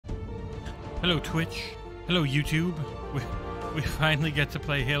Hello, Twitch. Hello, YouTube. We finally get to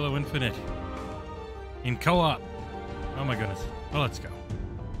play Halo Infinite in co-op. Oh my goodness. Well, let's go.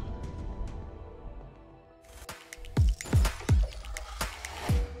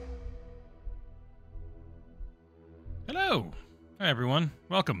 Hello. Hi, everyone.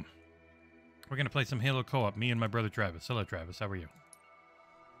 Welcome. We're going to play some Halo co-op, me and my brother Travis. Hello, Travis. How are you?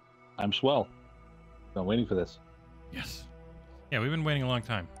 I'm swell. Been waiting for this. Yes. Yeah, we've been waiting a long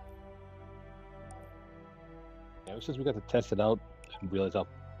time. Yeah, since we got to test it out and realize how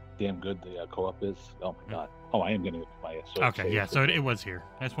damn good the co-op is. Oh my god. Oh, I am getting my Okay, yeah, so it was here.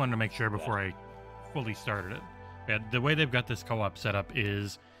 I just wanted to make sure before I fully started it. Yeah, the way they've got this co-op set up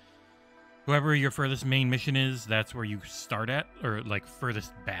is whoever your furthest main mission is, that's where you start at, or like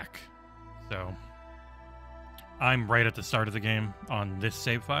furthest back. So I'm right at the start of the game on this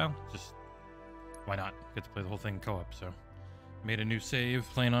save file. Just why not? Get to play the whole thing co-op. So made a new save,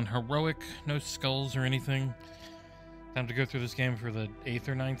 playing on heroic, no skulls or anything. Time to go through this game for the 8th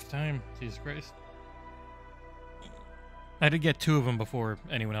or 9th time. Jesus Christ. I did get 2 of them before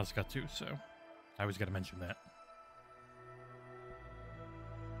anyone else got 2, so I always got to mention that.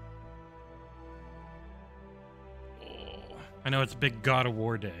 Oh, I know it's big God of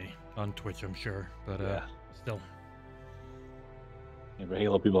War day on Twitch, I'm sure, but still. Yeah, for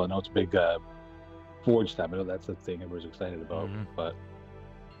Halo people, I know it's big Forge time. I know that's the thing everybody's excited about, but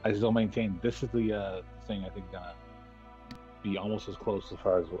I still maintain this is the thing I think gonna be almost as close as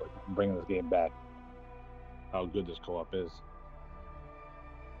far as bringing this game back. How good this co-op is.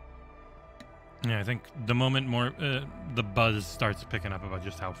 Yeah, I think the moment more the buzz starts picking up about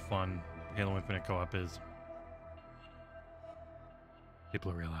just how fun Halo Infinite co-op is,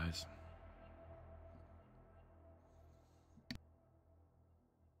 people realize.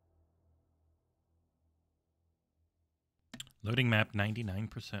 Loading map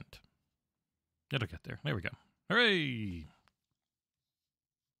 99%. It'll get there. There we go. Hooray!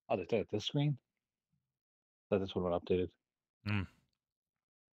 Oh, they did this screen? I thought this one got updated.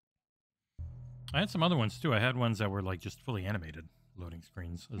 I had some other ones too. I had ones that were like just fully animated loading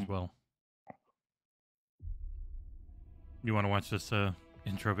screens as well. You want to watch this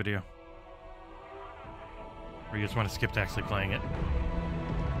intro video? Or you just want to skip to actually playing it?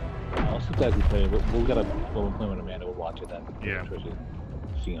 I'll sit down and play it. We'll get a when we're playing with Amanda. We'll watch it then. Yeah.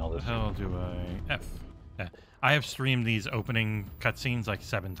 Seeing all this. The hell do I F? Yeah. I have streamed these opening cutscenes like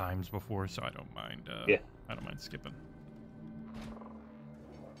 7 times before, so I don't mind. Yeah. I don't mind skipping.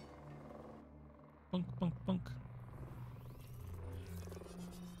 Bunk, bunk, bunk.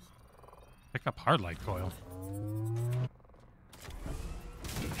 Pick up hard light coil.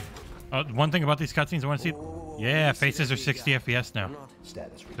 One thing about these cutscenes I want to see. Yeah, faces are 60 FPS now.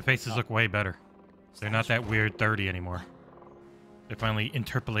 The faces look way better. They're not that weird 30 anymore. They finally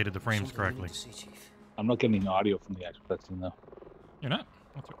interpolated the frames correctly. I'm not getting audio from the actual cutscene though. You're not?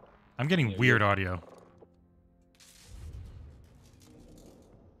 I'm getting weird audio.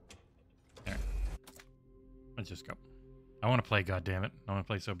 There. Let's just go. I want to play, goddammit. I want to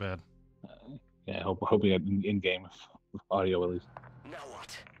play so bad. Yeah, I hope we get in-game audio at least. Now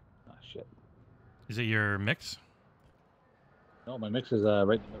what? Oh, shit. Is it your mix? No, my mix is right in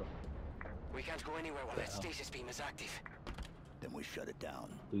the middle. We can't go anywhere while that stasis beam is active. Then we shut it down.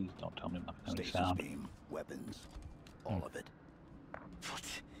 Please don't tell me about any Stasis sound. beam, weapons, all of it. What?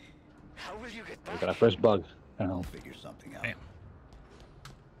 How will you get back? We got our first bug. I'll figure something out. Damn.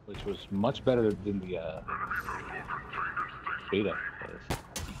 Which was much better than the beta.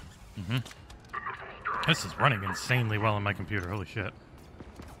 This is running insanely well on my computer. Holy shit.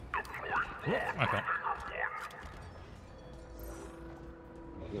 Ooh, I fell.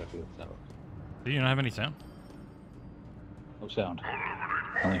 Do you not have any sound? No sound.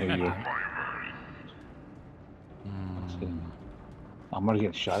 I only hear you. I'm gonna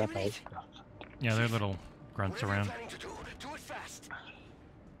get shot at by it. Yeah, they're little grunts around. Do it fast.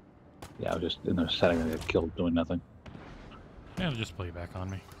 Yeah, I was just in there setting and get killed doing nothing. Yeah, they'll just play back on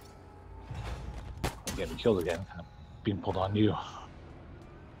me. I'm getting killed again. I'm being pulled on you.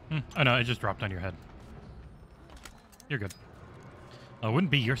 Oh no, it just dropped on your head. You're good. It wouldn't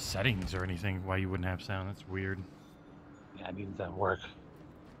be your settings or anything why you wouldn't have sound. That's weird. Yeah, I needed that to work.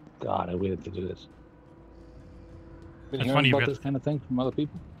 God, I waited to do this. Been It's hearing funny you about got this kind of thing from other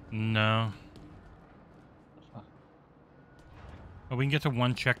people? No. Well, we can get to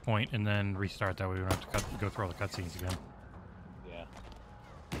one checkpoint and then restart. That way we don't have to go through all the cutscenes again. Yeah.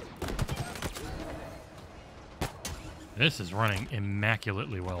 This is running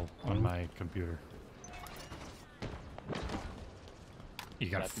immaculately well on my computer. You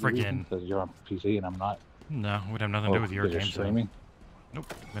got friggin'... Because you're on PC and I'm not. No, it would have nothing to do with your game streaming.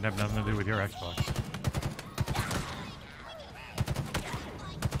 Nope. That have nothing to do with your Xbox.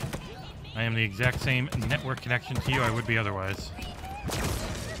 I am the exact same network connection to you I would be otherwise.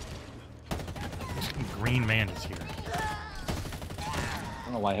 Green man is here. I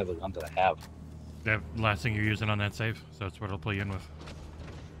don't know why I have the gun that I have. The last thing you're using on that save, so that's what it'll play in with.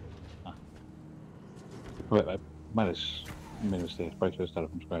 Huh. Wait, I might have made a mistake. Probably should have started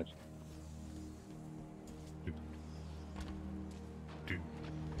from scratch.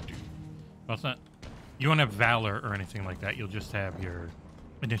 Well, it's not. You won't have Valor or anything like that. You'll just have your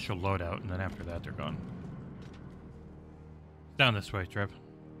initial loadout, and then after that, they're gone. Down this way, Trev.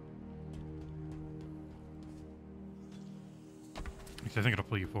 Because I think it'll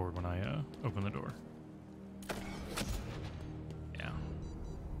pull you forward when I open the door. Yeah.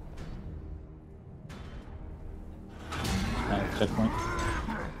 Checkpoint.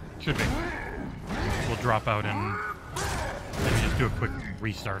 Should be. We'll drop out and maybe just do a quick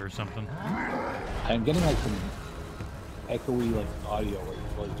restart or something. I'm getting like some echoey like audio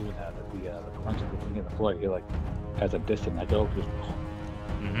while you're doing that. The crunch of the thing in the floor, you're like has a distant echo. Just...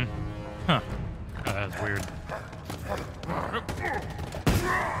 Mm-hmm. Huh. Oh, that's weird.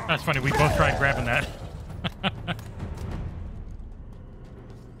 That's funny. We both tried grabbing that.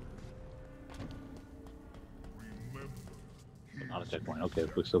 Not a checkpoint. Okay,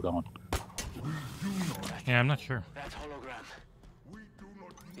 we're still going. Yeah, I'm not sure. That hologram.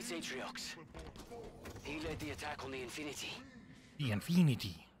 It's Atriox. He led the attack on the Infinity. The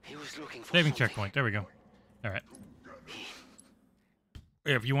Infinity. He was looking for Saving something. checkpoint. There we go. All right.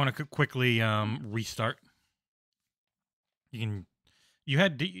 If you want to quickly restart, you can. You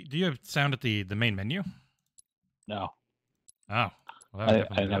had. Do you have sound at the main menu? No, Oh, well, I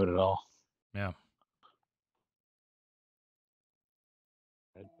didn't have it at all. Yeah.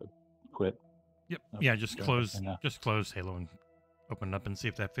 I quit. Yep. Oh, Yeah. Just go close. ahead, yeah. Just close Halo and open it up and see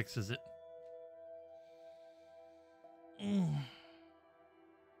if that fixes it.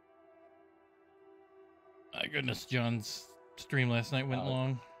 My goodness, John's stream last night went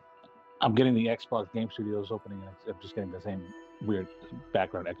long. I'm getting the Xbox Game Studios opening, and I'm just getting the same weird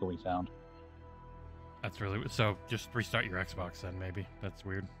background echoey sound. That's really so. Just restart your Xbox then, maybe. That's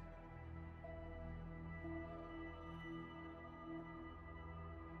weird.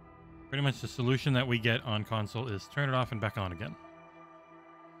 Pretty much the solution that we get on console is turn it off and back on again.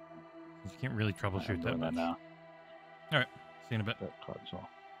 You can't really troubleshoot that much. now. All right, see you in a bit. That console.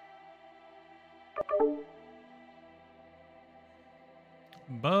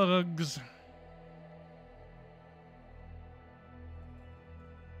 Bugs.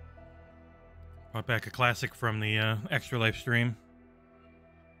 Brought back a classic from the Extra Life stream.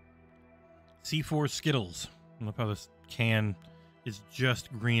 C4 Skittles. I love how this can is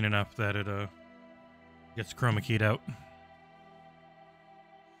just green enough that it gets chroma keyed out.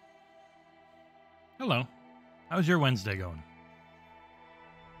 Hello. How's your Wednesday going?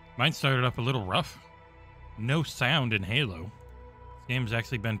 Mine started up a little rough. No sound in Halo. This game's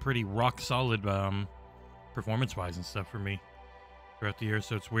actually been pretty rock solid performance-wise and stuff for me throughout the year,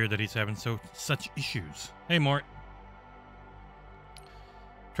 so it's weird that he's having such issues. Hey, Mort.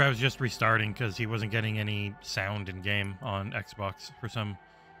 Travis just restarting because he wasn't getting any sound in game on Xbox for some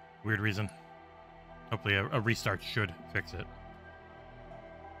weird reason. Hopefully a restart should fix it.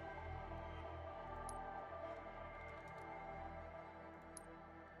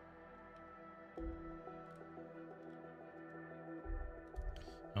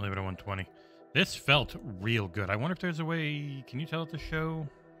 I'll leave it at 120. This felt real good. I wonder if there's a way... Can you tell it to show...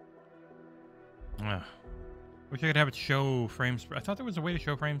 Wish I could have it show frames per... I thought there was a way to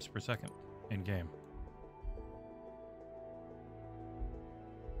show frames per second in game.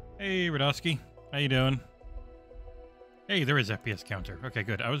 Hey, Radowski. How you doing? Hey, there is FPS counter. Okay,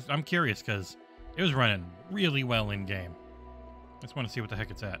 good. I'm curious because it was running really well in game. I just want to see what the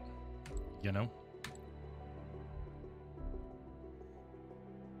heck it's at. You know?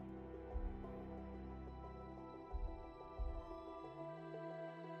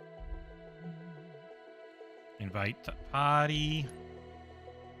 Invite to party.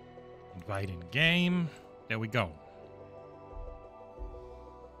 Invite in game. There we go.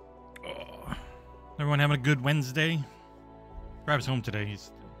 Oh. Everyone having a good Wednesday? Travis home today.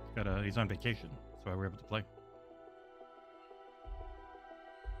 He's on vacation. That's why we're able to play.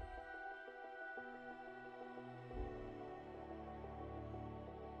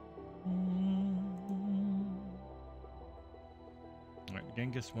 Alright,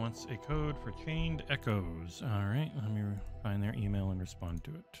 Genghis wants a code for chained echoes. Alright, let me find their email and respond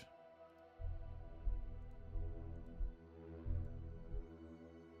to it.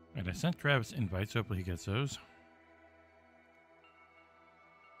 And I sent Travis invites. Hopefully he gets those.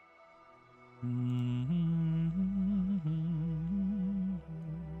 Hello,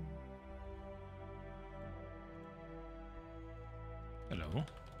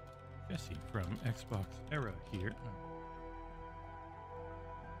 Jesse from XboxEra here.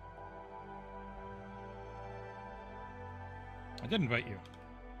 I did invite you.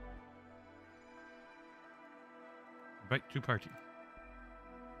 Invite to party.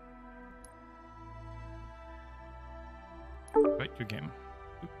 Invite to game.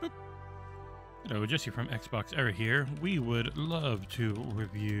 Boop, boop. Hello, Jesse from XboxEra here. We would love to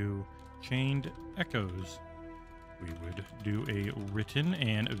review Chained Echoes. We would do a written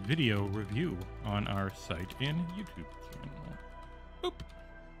and video review on our site and YouTube channel. Boop.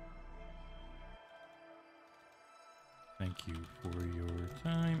 Thank you for your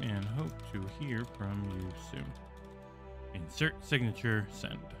time and hope to hear from you soon. Insert signature,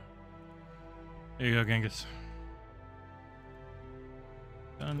 send. There you go, Genghis.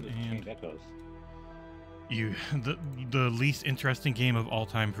 Done and Echoes. the least interesting game of all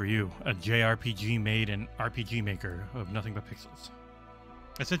time for you. A JRPG made an RPG maker of nothing but pixels.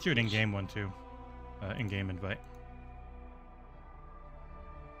 I sent you an in-game one too. In-game invite.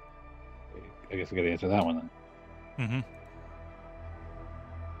 I guess I gotta answer that one then. Mm-hmm.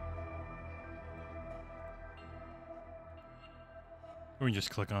 Or we can just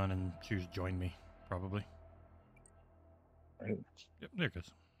click on and choose join me, probably. Right. Yep, there it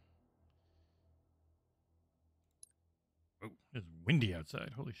goes. Oh, it's windy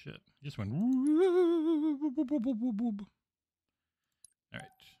outside. Holy shit. Just went. Alright,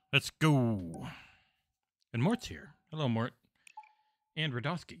 let's go. And Mort's here. Hello, Mort. And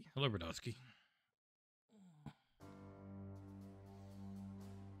Radowski. Hello, Radowski.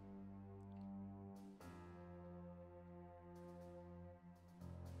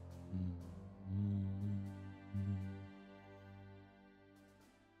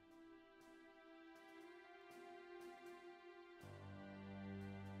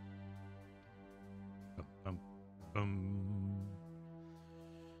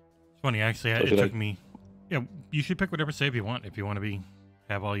 It's funny, actually. It took me. Yeah, you should pick whatever save you want. If you want to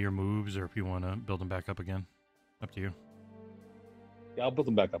have all your moves, or if you want to build them back up again. Up to you. Yeah, I'll build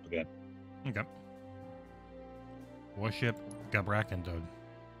them back up again. Okay. Warship Gabrak and Dode.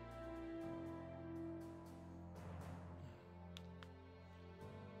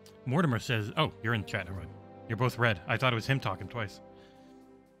 Mortimer says, "Oh, you're in chat, everyone. You're both red. I thought it was him talking twice."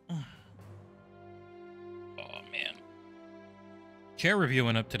 Oh man. Chair review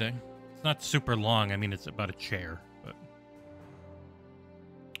went up today. It's not super long. I mean, it's about a chair, but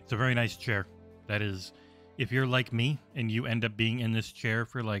it's a very nice chair. That is, if you're like me and you end up being in this chair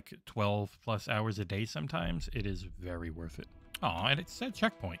for like 12 plus hours a day sometimes, it is very worth it. Oh, and it said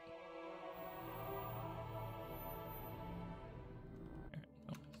checkpoint.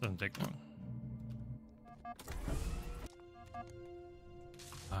 Oh, this doesn't take long.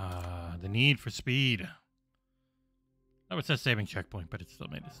 The need for speed. Oh, it says saving checkpoint, but it still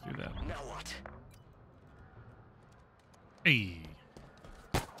made us do that. Now what? Hey.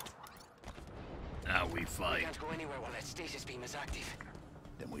 Now we We fight. can't go anywhere while that stasis beam is active.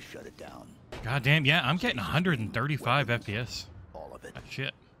 Then we shut it down. God damn, yeah, I'm getting 135 FPS. All of it. That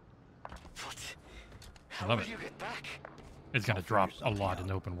shit. What? I How love will it. you get back? It's gonna drop a lot in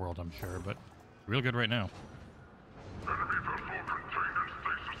the open world, I'm sure, but real good right now.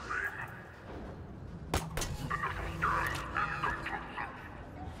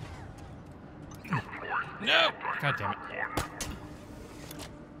 No! God damn it.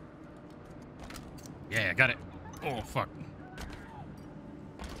 Yeah, I got it. Oh, fuck.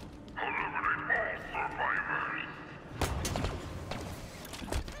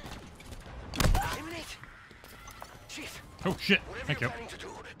 Eliminate! Chief, Oh, shit. whatever Thank you're you. planning to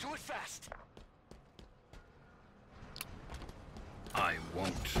do it fast. I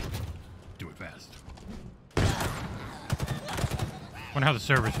won't do it fast. Wonder how the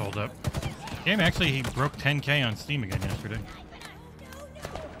servers hold up. Game actually, he broke 10K on Steam again yesterday.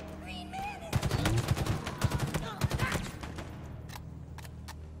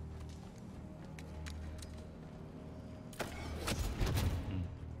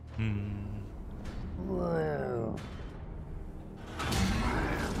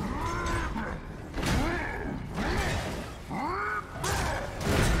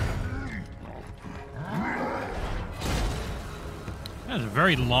 That is a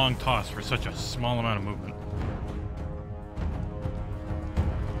very long toss for such a small amount of movement.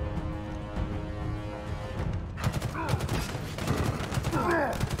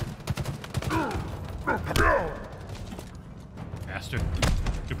 Bastard.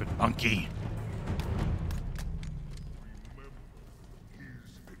 Stupid monkey.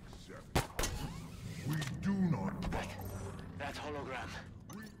 hologram.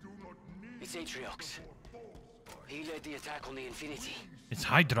 It's Atriox. He led the attack on the Infinity. It's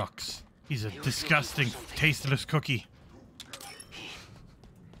Hydrox. He's a disgusting, tasteless cookie.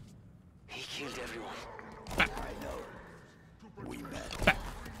 He killed everyone. I know. We met.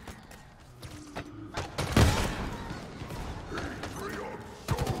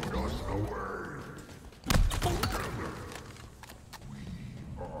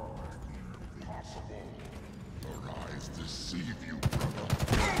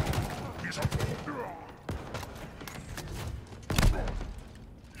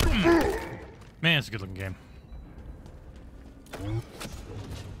 Man, it's a good looking game.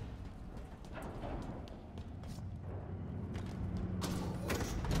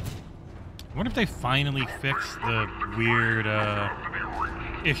 I wonder if they finally fixed the weird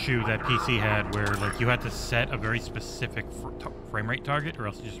issue that PC had where like you had to set a very specific frame rate target or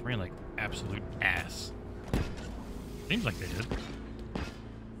else it just ran like absolute ass. Seems like they did.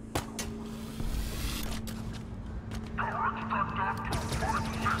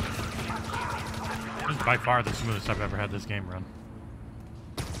 This is by far the smoothest I've ever had this game run.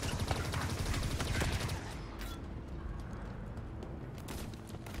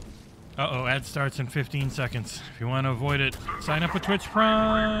 Uh-oh, ad starts in 15 seconds. If you want to avoid it, sign up with Twitch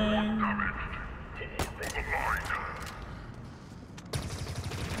Prime.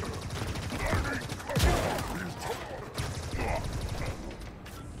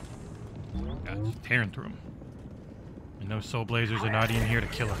 God, just tearing through them. And no soul blazers are not even here to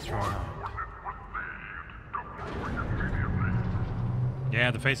kill us right now. Yeah,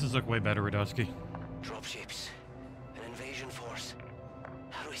 the faces look way better, Radowski. Dropships. An invasion force.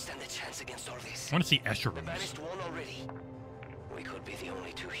 How do we stand a chance against all this? I want to see We Escherons. banished one already. We could be the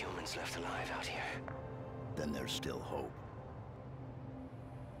only two humans left alive out here. Then there's still hope.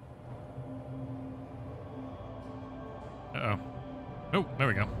 Uh-oh. Oh, there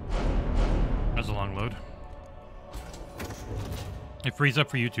we go. That was a long load. It frees up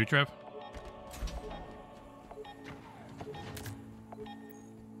for you too, Trev?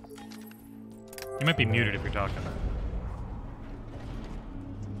 You might be muted if you're talking.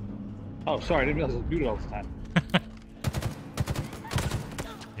 Oh, sorry, I didn't realize it was muted all the time.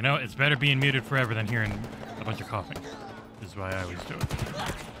 You know, it's better being muted forever than hearing a bunch of coughing. This is why I always do it.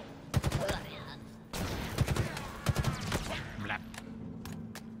 Blah.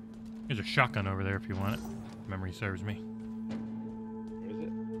 There's a shotgun over there if you want it. If memory serves me. Where is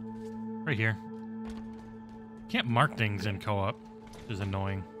it? Right here. Can't mark things in co-op, which is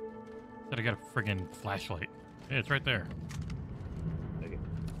annoying. Said I got a friggin' flashlight. Yeah, it's right there. Take it.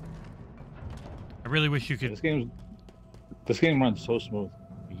 I really wish you could. This game runs so smooth.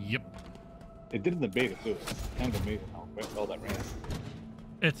 Yep. It did in the beta too. It's kind of amazing how well that ran.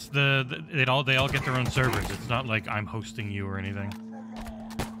 It's they all get their own servers. It's not like I'm hosting you or anything.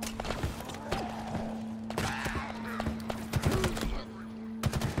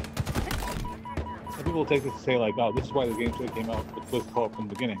 Some people take this to say like, oh, this is why the game should have came out with co-op from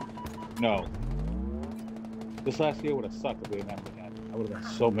the beginning. No. This last year would have sucked if we didn't have the campaign. I would have been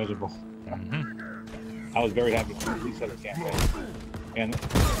so miserable. Mm-hmm. I was very happy to at least have the campaign and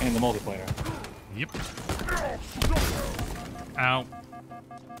the multiplayer. Yep. Ow.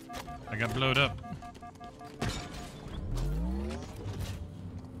 I got blowed up.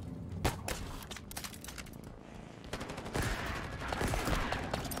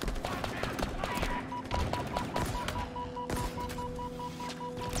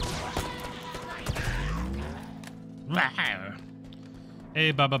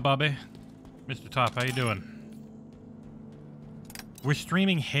 Hey, Baba Bobby. Mr. Top, how you doing? We're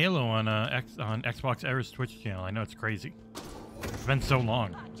streaming Halo on XboxEra's Twitch channel. I know it's crazy. It's been so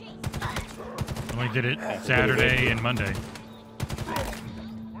long. I only did it Saturday and Monday.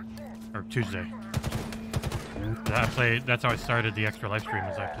 Or Tuesday. That's how I started the extra live stream,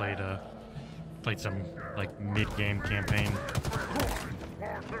 as I played some like mid-game campaign.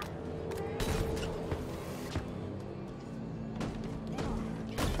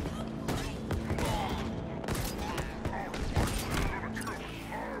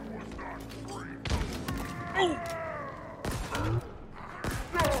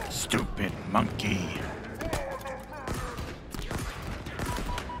 Stupid monkey.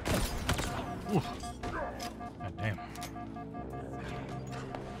 Oof. God damn.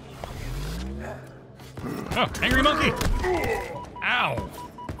 Oh, angry monkey! Ow!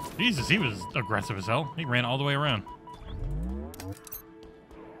 Jesus, he was aggressive as hell. He ran all the way around.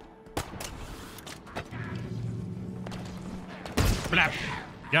 Blah.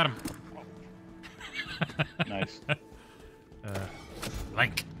 Got him. Nice.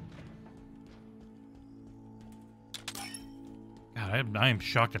 Like. God, I am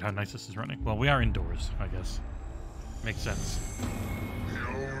shocked at how nice this is running. Well, we are indoors, I guess. Makes sense.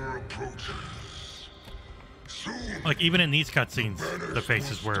 Like, even in these cutscenes, the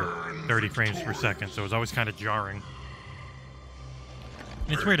faces were 30 frames per second, so it was always kind of jarring.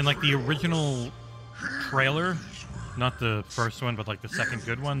 And it's weird, in like the original trailer, not the first one, but like the second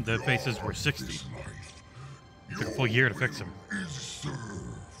good one, the faces were 60. It took a full year to fix them.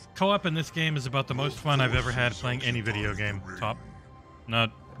 Co-op in this game is about the most fun I've ever had playing any video game. Top.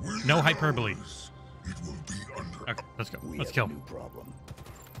 No hyperbole. Okay, let's go. Let's kill.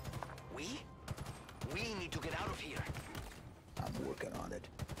 We need to get out of here. I'm working on it.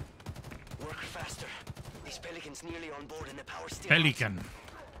 Work faster. These pelicans nearly on board and the power's still Pelican. out.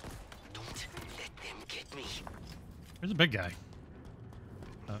 Don't let them get me. There's a big guy.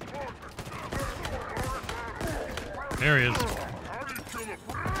 There he is.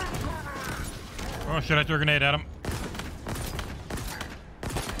 Oh, should I throw a grenade at him?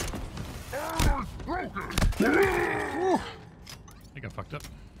 Ooh. I got fucked up.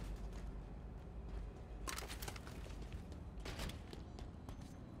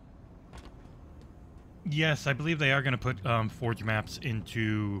 Yes, I believe they are going to put Forge maps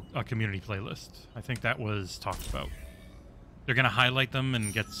into a community playlist. I think that was talked about. They're going to highlight them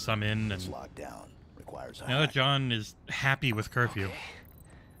and get some in. And Locked down. Requires now that John is happy with curfew. Okay.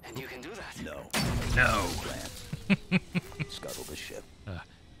 And you can do that. No. No. Scuttle the ship.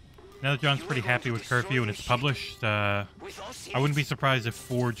 Now that John's pretty happy with curfew and it's published, I wouldn't be surprised if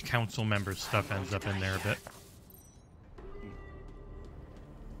Forge Council members stuff ends up in there a bit.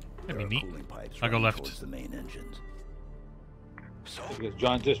 That'd be neat. I'll go left. The main engines. So, Because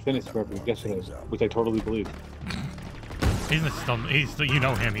John just finished perfect yesterday, which I totally believe. He's still, you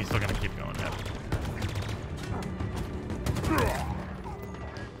know him, he's still gonna keep going. Yeah.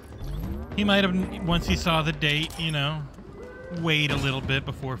 He might have, once he saw the date, you know, wait a little bit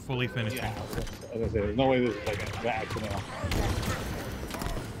before fully finishing. Yeah, as I said, there's no way this is like an accidental.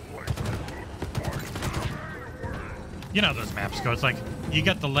 You know how those maps go. It's like you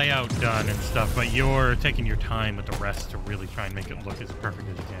get the layout done and stuff, but you're taking your time with the rest to really try and make it look as perfect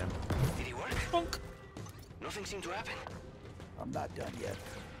as you can. did he work? Bonk. Nothing seemed to happen. I'm not done yet.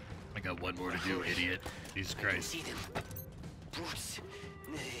 I got one more to do, idiot. Jesus I can Christ. see them. Brutes.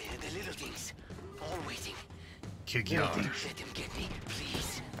 The little things. All waiting. Kick your Don't let them get me,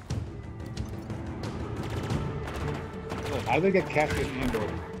 please. How do they get captured and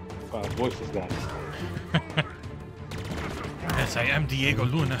or voice this guy? Yes, I am Diego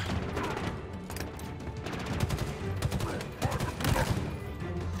Luna.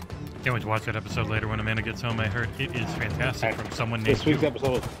 Can't wait to watch that episode later when Amanda gets home. I heard it is fantastic from someone named This week's you.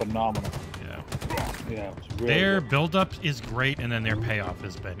 episode was phenomenal. Yeah. Yeah, it's really Their good. build-up is great, and then their payoff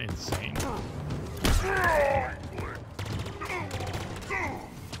has been insane.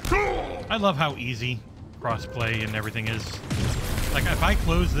 I love how easy crossplay and everything is. Like, if I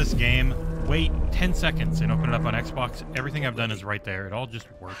close this game, wait 10 seconds and open it up on Xbox, everything I've done is right there. It all just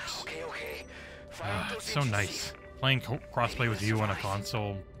works. Okay. It's so nice. Playing crossplay with you on a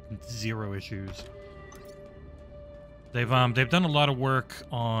console, zero issues. They've done a lot of work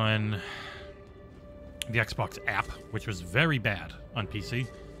on the Xbox app, which was very bad on PC.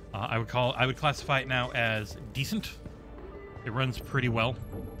 I would classify it now as decent. It runs pretty well.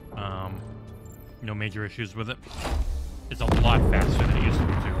 No major issues with it. It's a lot faster than it used to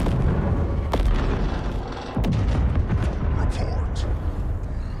be too. Report.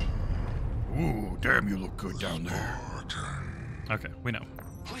 Ooh, damn, you look good down there. Okay, we know.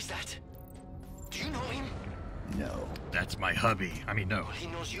 Who is that? Do you know him? No. That's my hubby. I mean, no. Well, he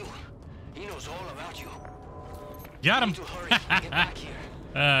knows you. He knows all about you. Got We him. need to hurry and get back here.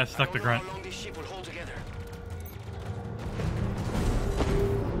 Stuck the I don't know grunt. how long this ship will hold together.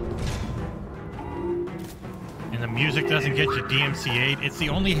 And the music doesn't get you DMCA'd. It's the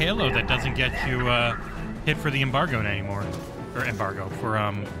only Halo that doesn't get you hit for the embargo anymore. Or embargo, for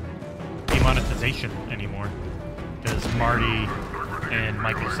demonetization anymore. Because Marty and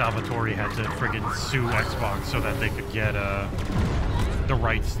Michael Salvatore had to friggin' sue Xbox so that they could get the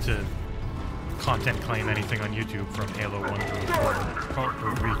rights to content claim anything on YouTube from Halo 1 to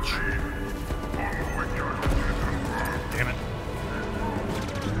Reach. Damn it.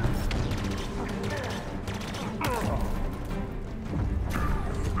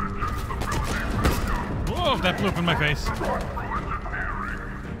 Whoa, that blew up in my face.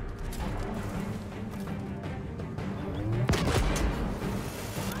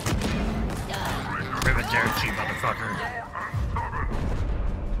 Rivet there, cheap motherfucker.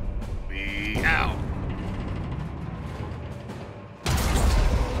 Ow.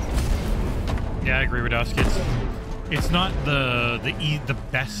 Yeah, I agree with us, kids. It's not the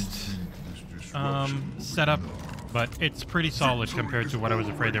best setup, but it's pretty solid compared to what I was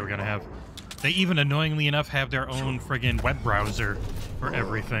afraid they were gonna have. They even, annoyingly enough, have their own friggin' web browser for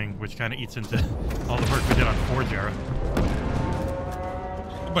everything, which kind of eats into all the work we did on XboxEra.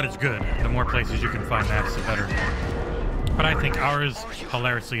 But it's good. The more places you can find maps, the better. But I think ours,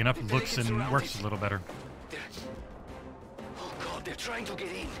 hilariously enough, looks and works a little better. Oh God, they're trying to get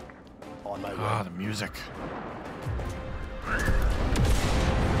in. On my way. Ah, the music.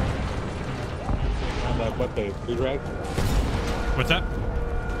 On the what page? Food rag? What's that?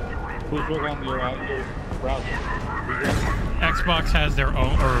 Who's working on your browser? Xbox has their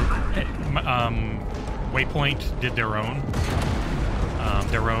own, or Waypoint did their own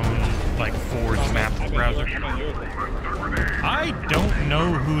like forged map browser. I don't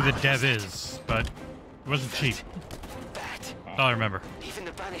know who the dev is, but it wasn't cheap. That's all I remember. Even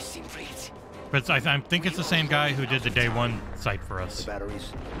the banished seem freed. But I think it's the same guy who did the day one site for us. The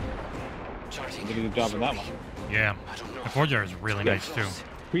batteries. Charging. Did a good job on that one. Yeah, the XboxEra is really nice too.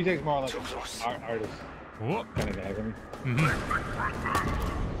 Pretext more like artist Whoop. kind of guy, isn't he?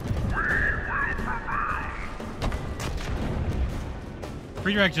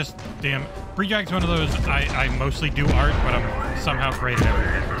 Pre-drag just damn. Pre-drag's one of those I mostly do art, but I'm somehow great at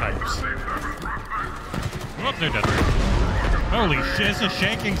everything types. Oh, they're dead. Holy shit! This is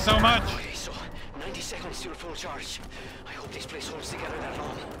shaking so much. Okay, so 90 seconds to a full charge. I hope this place holds together that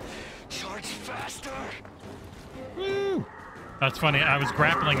long. Charge faster. Woo. That's funny. I was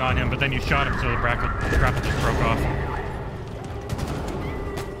grappling on him, but then you shot him, so the grapple just broke off.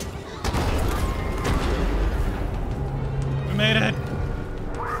 We made it.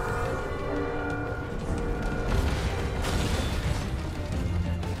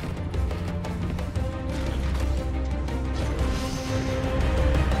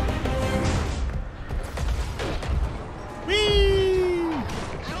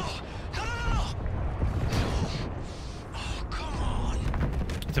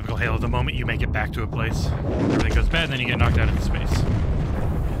 Typical Halo, the moment you make it back to a place, everything goes bad, and then you get knocked out into space.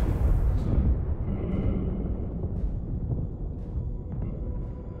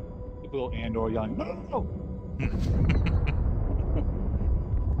 Typical Andor yelling, no! Oh.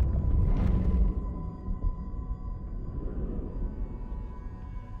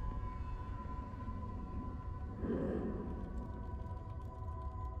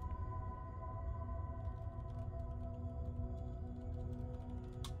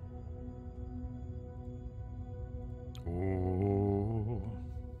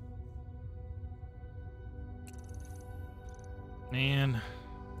 Man,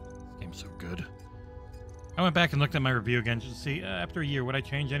 this game's so good. I went back and looked at my review again just to see, after a year, would I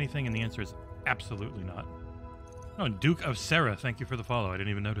change anything? And the answer is absolutely not. Oh, Duke of Sarah, thank you for the follow. I didn't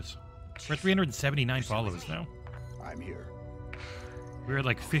even notice. We're at 379 followers now. I'm here. We were at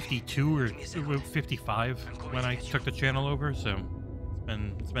like 52 or 55 when I took the channel over, so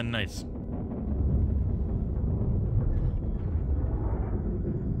it's been nice.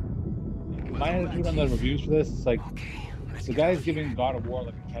 My attitude on the reviews for this is like, the guy's giving God of War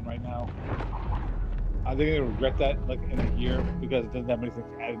like a 10 right now. I think they'll regret that like in a year because it doesn't have many things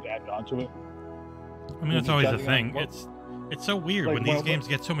added onto it. I mean, that's always the thing. It's so weird like when these games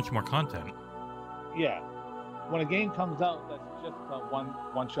get so much more content. Yeah. When a game comes out that's just a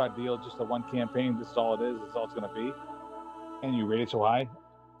one-shot deal, just a one campaign, this is all it is, this is all it's going to be, and you rate it so high,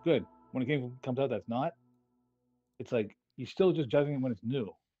 good. When a game comes out that's not, it's like, you're still just judging it when it's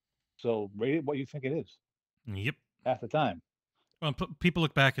new. So rate it what you think it is. Yep. Half the time. Well, people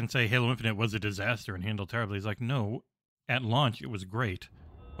look back and say Halo Infinite was a disaster and handled terribly. It's like, no, at launch it was great.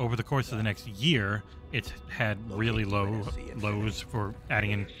 Over the course of the next year, it's had really low lows for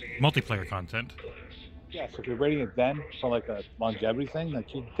adding in multiplayer content. Yeah, so if you're rating it then for like a longevity thing,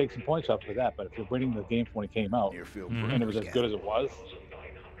 like you take some points off for that. But if you're rating the game when it came out and it was as good as it was,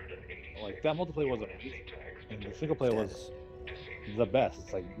 like that multiplayer was amazing, and the single player was the best.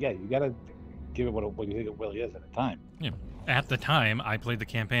 It's like, yeah, you gotta give it what you think it really is at the time. Yeah. At the time, I played the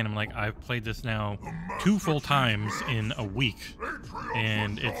campaign. I'm like, I've played this now 2 full times in a week,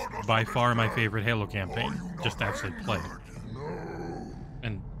 and it's by far my favorite Halo campaign, just to actually play.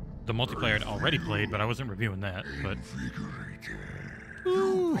 And the multiplayer I'd already played, but I wasn't reviewing that. But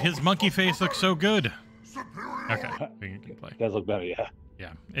ooh, his monkey face looks so good. Okay, we can play. It does look better, yeah.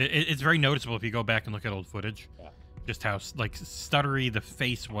 Yeah, it's very noticeable if you go back and look at old footage. Yeah. Just how like stuttery the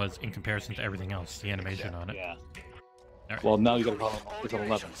face was in comparison to everything else, the animation on it. Yeah. Right. Well, now you gotta call it it's an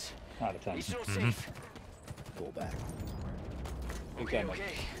 11 out of 10. Be so safe. Pull back. Okay.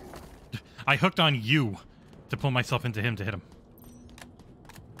 I hooked on you to pull myself into him to hit him.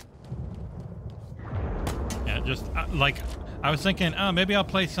 Yeah, just like I was thinking, oh, maybe I'll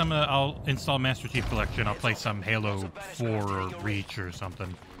play some. I'll install Master Chief Collection. I'll play some Halo 4 or Reach or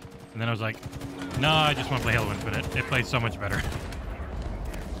something. And then I was like, no, I just want to play Halo Infinite. It plays so much better.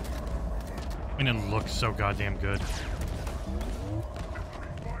 And it looks so goddamn good.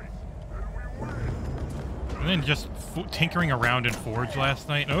 And then just tinkering around in Forge last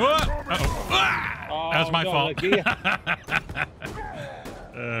night. Oh, uh-oh. Ah! That was my fault. I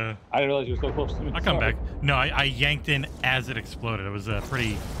didn't realize you were so close to me. I'll come back. No, I yanked in as it exploded. It was a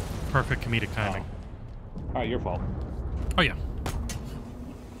pretty perfect comedic timing. All right, your fault. Oh, yeah.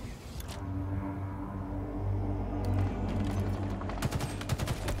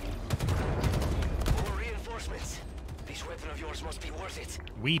 More reinforcements. This weapon of yours must be worth it.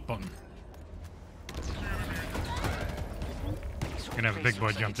 Weapon. We're gonna have a big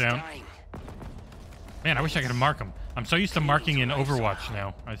boy jump down. Man, I wish I could mark him. I'm so used to marking in Overwatch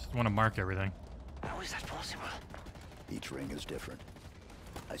now. I just want to mark everything. How is that possible? Each ring is different.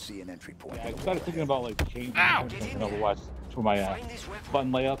 I see an entry point. Yeah, I started thinking about like changing Ow! in Overwatch for my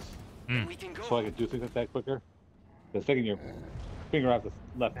button layouts, so I could do things like that quicker. Because taking your finger off the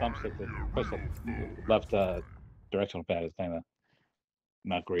left thumbstick to push the left directional pad is kind of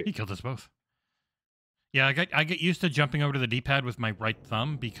not great. He killed us both. Yeah, I get used to jumping over to the D-pad with my right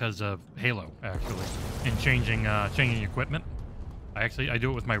thumb because of Halo, actually, and changing equipment. I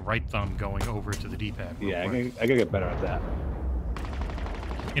do it with my right thumb going over to the D-pad. Yeah, I gotta get better at that.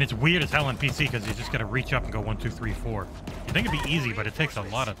 And it's weird as hell on PC because you just gotta reach up and go 1, 2, 3, 4. You think it'd be easy, but it takes a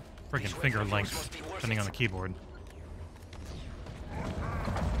lot of friggin' finger length depending on the keyboard.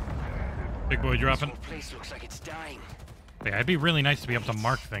 Big boy dropping. Place looks like it's dying. Yeah, it'd be really nice to be able to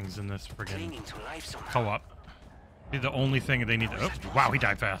mark things in this friggin' co-op. Be the only thing they need to... Oh, wow, he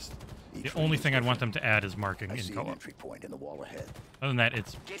died fast. The only thing I'd want them to add is marking in co-op. Other than that,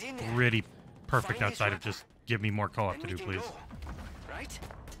 it's pretty perfect outside of just give me more co-op to do, please. Right?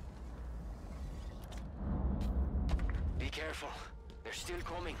 Be careful. They're still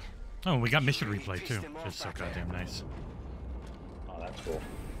coming. Oh, we got mission replay too. Just so goddamn nice. Oh, that's cool.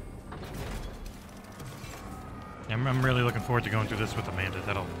 I'm really looking forward to going through this with Amanda.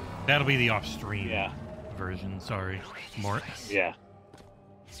 That'll be the off-stream version. Sorry, Mort. Yeah.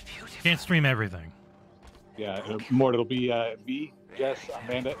 Can't stream everything. Yeah, Mort. It'll be me, Jess,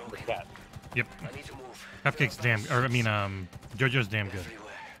 Amanda, and the cat. Yep. Cupcake's damn, or I mean, JoJo's damn good.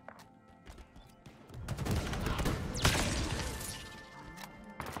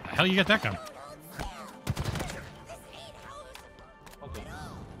 The hell you got that gun?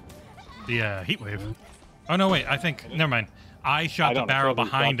 The heat wave. Oh no, wait. I think never mind. I shot the barrel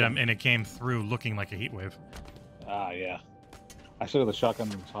behind him, and it came through looking like a heat wave. Ah, yeah. I should have the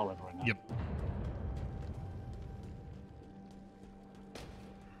shotgun and assault rifle right now. Yep.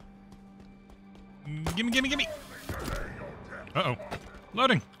 Gimme, gimme, gimme! Uh-oh.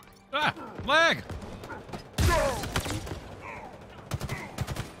 Loading! Ah! Lag!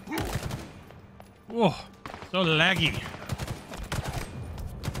 Whoa! So laggy.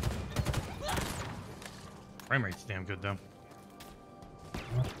 Frame rate's damn good, though.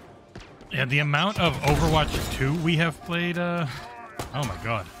 Yeah, the amount of Overwatch 2 we have played, oh my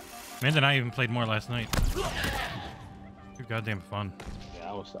god. Amanda and I even played more last night. Too goddamn fun.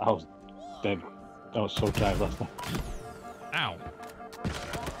 Yeah, I was dead. I was so tired last night. Ow.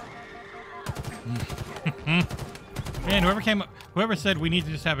 Man, whoever said we need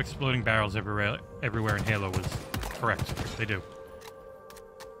to just have exploding barrels everywhere in Halo was correct. They do.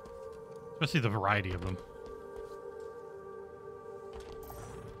 Especially the variety of them.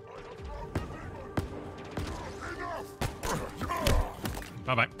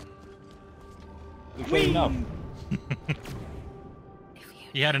 Bye-bye. Enough.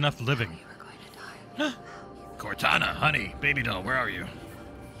 He had enough living. Cortana, honey, baby doll, where are you?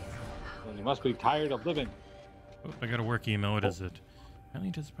 Well, you must be tired of living. Oh, I got a work email. What is it? Highly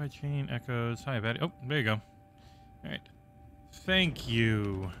anticipated chain echoes. Hi, Betty. Oh, there you go. All right. Thank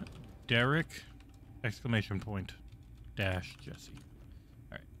you, Derek! Exclamation point. Dash Jesse.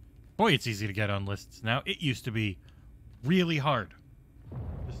 All right. Boy, it's easy to get on lists now. It used to be really hard.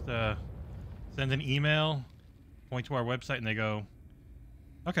 Just send an email, point to our website, and they go,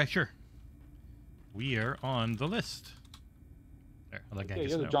 "Okay, sure. We are on the list." There, I'll let Yeah,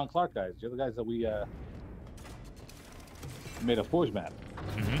 Genghis you're the know. John Clark guys. You're the guys that we made a Forge map.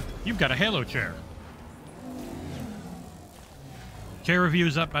 You've got a Halo chair. Chair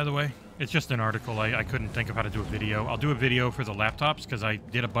review's up, by the way. It's just an article. I couldn't think of how to do a video. I'll do a video for the laptops because I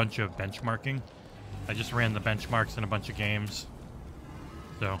did a bunch of benchmarking. I just ran the benchmarks in a bunch of games.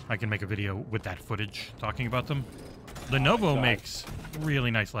 So I can make a video with that footage talking about them. Lenovo makes really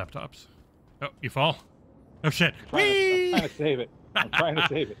nice laptops. Oh, you fall? Oh shit! I'm trying to save it. I'm trying to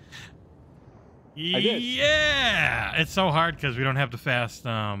save it. I did. Yeah, it's so hard because we don't have the fast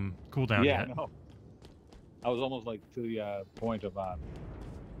cooldown Yeah, yet. no. I was almost like to the point of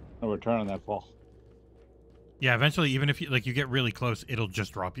no return on that fall. Yeah, eventually, even if you you get really close, it'll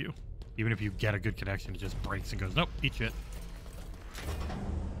just drop you. Even if you get a good connection, it just breaks and goes, nope, eat shit.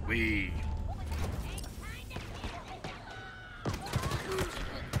 Wee.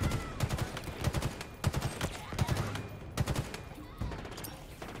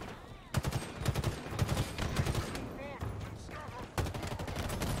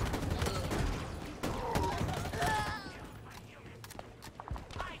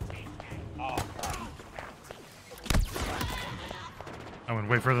 I went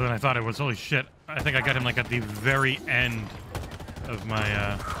way further than I thought it was. Holy shit. I think I got him like at the very end of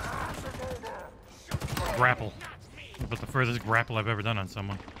my grapple. But the furthest grapple I've ever done on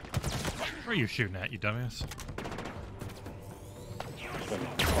someone. Where are you shooting at, you dumbass?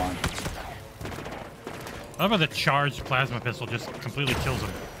 I love how the charged plasma pistol just completely kills him.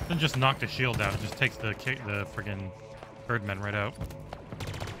 Doesn't just knock the shield down, it just takes the friggin' birdmen right out.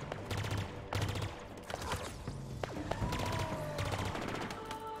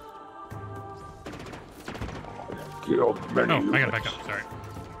 Oh, I gotta back up, sorry.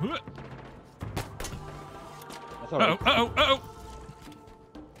 Uh-oh.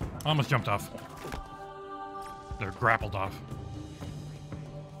 Almost jumped off. They're grappled off.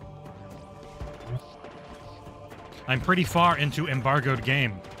 I'm pretty far into embargoed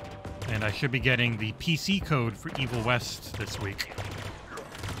game, and I should be getting the PC code for Evil West this week.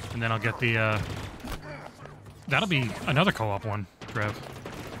 And then I'll get the, that'll be another co-op one, Trev.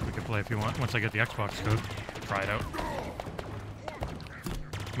 We can play if you want, once I get the Xbox code. Try it out.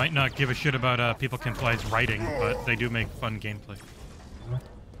 Might not give a shit about People Can Fly's writing, but they do make fun gameplay.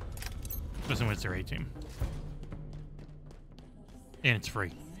 Especially when it's their A-team. And it's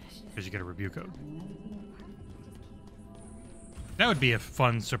free, because you get a review code. That would be a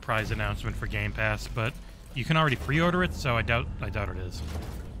fun surprise announcement for Game Pass, but you can already pre-order it, so I doubt it is.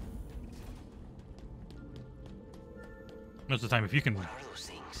 Most of the time, if you can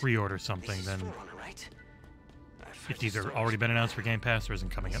pre-order something, then it's either already been announced for Game Pass or isn't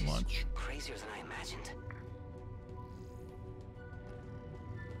coming at launch. Crazier than I imagined.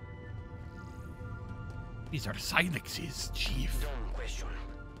 These are silences, Chief. Dumb question.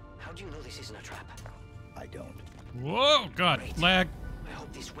 How do you know this isn't a trap? I don't. Whoa, God, Great. lag. I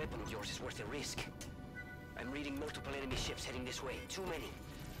hope this weapon of yours is worth the risk. I'm reading multiple enemy ships heading this way. Too many.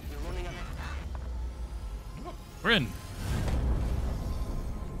 We're running out of... We're in.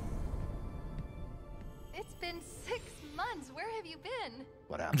 It's been 6 months. Where have you been?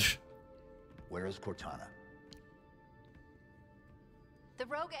 What happened? Where is Cortana? The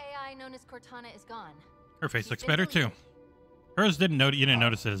rogue AI known as Cortana is gone. Her face looks better too. Hers didn't notice. You didn't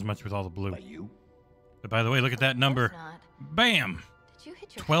notice it as much with all the blue. By you? But by the way, look at that number. Bam! Did you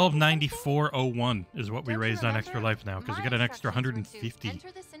hit your 1294.01 is what we Don't you raised on remember? Extra Life now, because we My get an extra instructions were to 150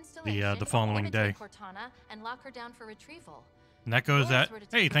 enter this installation, the following day. take Cortana and lock her down for retrieval. And that goes Yours at, were to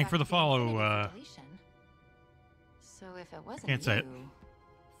take hey, her thanks back for the to follow, Infinity deletion. So if it wasn't can't say it. you,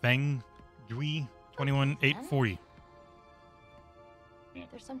 Feng Dui 21840.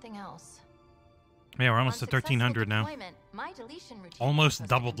 there's something else. Yeah, we're almost On at 1300 now. successful deployment, my deletion routine Almost was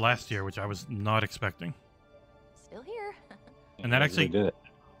doubled complete. last year, which I was not expecting. Still here. And that actually, They did it.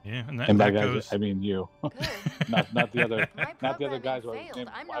 yeah, and And by that guys, goes. I mean you. Good. not the other, My not the other programming guys. failed.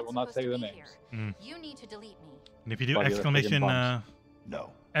 I'm I not will not supposed say to the be names. here. You need to delete me. And if you do By the other exclamation friggin'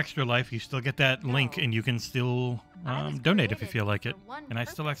 No. Extra Life, you still get that link, No. and you can still I was donate if you created feel like it. for one And I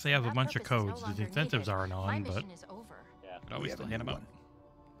still purpose. actually have a That bunch of purpose is no codes. The longer incentives needed. aren't My on, but mission is over. Yeah. could always We still have a hand them new out. one.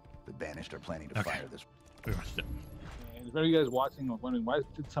 The Banished are planning to Okay. fire this. We watched it. And if any of you guys watching or wondering why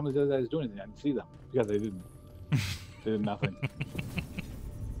did some of the other guys do anything, I didn't see them because they didn't. They did nothing.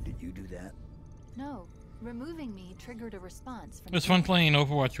 Did you do that? No, removing me triggered a response from It was fun playing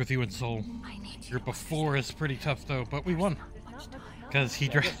Overwatch with you and Soul. I need Your before is pretty tough though, but we won because he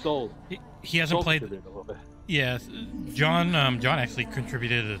Sold. he hasn't Sold played. contributed a little bit. Yeah, John actually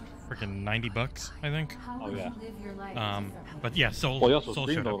contributed a freaking $90, I think. Oh yeah. But yeah, Soul. Well, he also Soul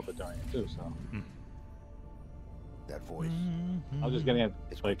streamed showed a up. little bit during it too. So That voice. I was just getting at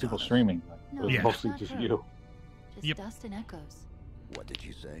like people streaming. Like, it was Yeah. mostly Not just her. you. Just Yep. dust and echoes. What did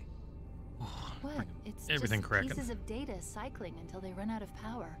you say? What? It's Everything just cracking. pieces of data cycling until they run out of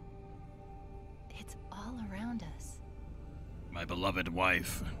power. It's all around us. My beloved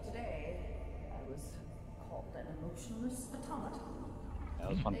wife. Today, I was called an emotionless automaton. Yeah,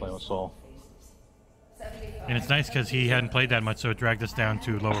 it was fun playing with Soul. And it's nice because he hadn't played that much, so it dragged us down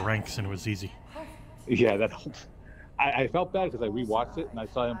to lower ranks, and it was easy. Yeah, that. I felt bad because I rewatched it and I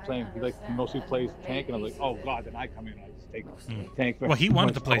saw him playing. He mostly plays tank, and I'm like, oh god, then I come in and I just take tank. Well, he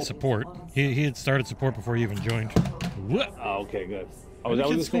wanted to play myself. support. He had started support before he even joined. What? Oh, okay, good. Oh, The that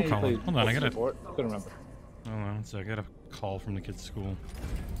was kid's the school thing. calling. Hold on, I gotta. Support? I couldn't remember. Hold on, so I got a call from the kid's school.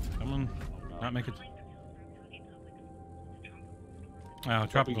 Someone not make it. Oh,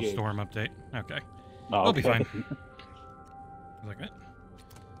 tropical storm update. Okay. Oh, We'll be okay. fine. Like that.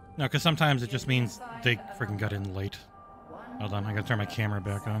 No, because sometimes it just means they freaking got in late. Hold on, I gotta turn my camera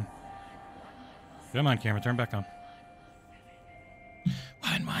back on. Come on, camera, turn back on.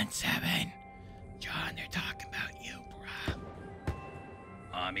 117. John, they're talking about you, bruh.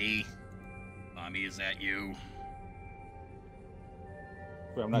 Mommy. Mommy, is that you?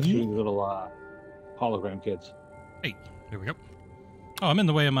 Wait, I'm not shooting the little hologram kids. Hey, here we go. Oh, I'm in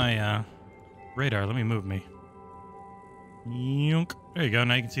the way of my radar. Let me move me. Yoink. There you go.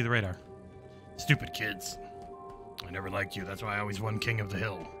 Now you can see the radar. Stupid kids. I never liked you. That's why I always won King of the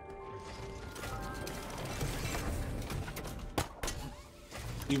Hill.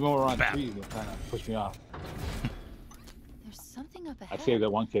 Even when we're on trees, it kind of pushed me off. There's something up ahead. I saved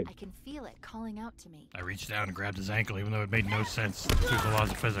that one kid. I can feel it calling out to me. I reached down and grabbed his ankle, even though it made no sense to the laws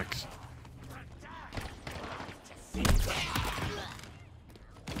of physics.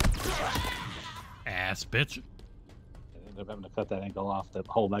 Ass bitch. I ended up having to cut that ankle off, that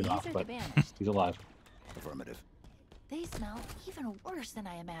whole leg off, These are but bandaged. he's alive. Affirmative. They smell even worse than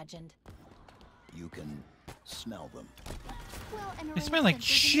I imagined. You can smell them. Well, and They smell like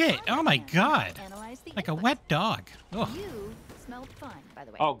shit. Oh my god. Like a wet dog. Oh. You smelled fine, by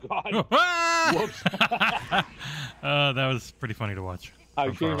the way. Oh god. Oh, ah! Whoops. That was pretty funny to watch. I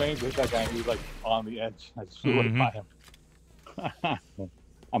from can't far away. imagine with that guy. He was like on the edge. I just flew right by him.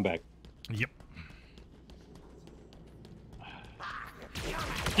 I'm back. Yep.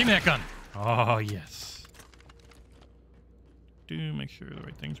 Give me that gun. Oh, yes. Do make sure the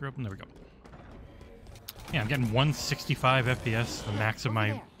right things are open. There we go. Yeah, I'm getting 165 FPS, the max of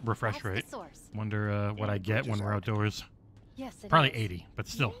my refresh rate. Wonder what I get when we're outdoors. Yes, it Probably is. 80, but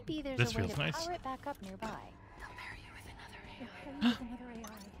still, Maybe there's this a way feels to nice. power it back up nearby. They'll pair you with another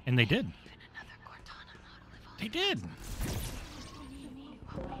AI. And they did. They did.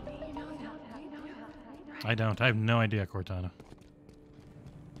 I don't. I have no idea, Cortana.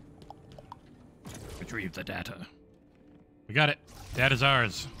 Retrieve the data. We got it. Data's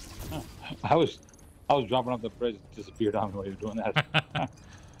ours. I was dropping off the bridge, disappeared on the way to doing that.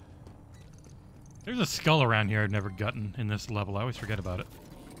 There's a skull around here I've never gotten in this level. I always forget about it.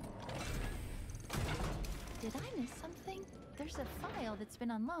 Did I miss something? There's a file that's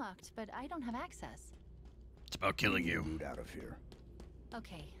been unlocked, but I don't have access. It's about killing you. Root out of here.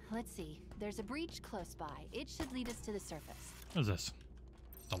 Okay, let's see. There's a breach close by. It should lead us to the surface. What is this?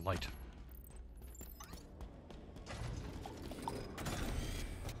 It's a light.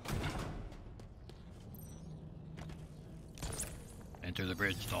 Enter the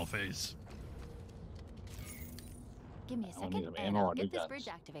bridge, Dollface. Give me a I need second, some and ammo I'll or new get this guns. bridge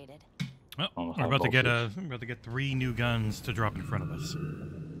activated. Oh, Oh, we're about to get voltage. we're about to get 3 new guns to drop in front of us.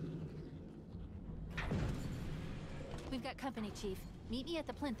 We've got company, Chief. Meet me at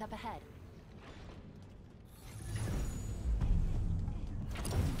the plinth up ahead.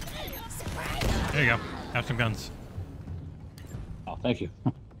 There you go. Have some guns. Oh, thank you.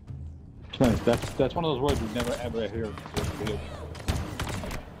 That's one of those words we never ever hear. The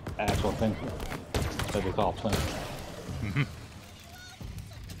actual thing that they call flint. Mm-hmm.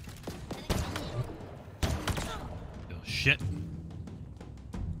 Oh, shit.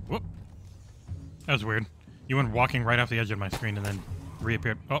 Whoop. That was weird. You went walking right off the edge of my screen and then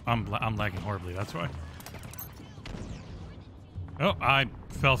reappeared. Oh, I'm lagging horribly. That's why. Oh, I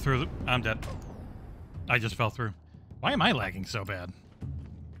fell through. I'm dead. I just fell through. Why am I lagging so bad?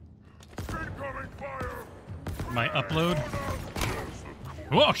 My upload?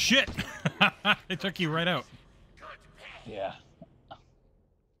 Oh, shit! It took you right out. Yeah.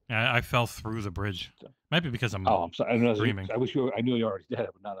 Yeah, I fell through the bridge. Might be because I'm Oh, I'm sorry. streaming. I wish I knew you already did it,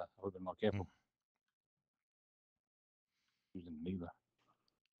 but not. I would have been more careful. Using neither.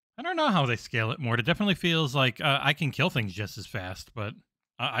 I don't know how they scale it more. It definitely feels like I can kill things just as fast, but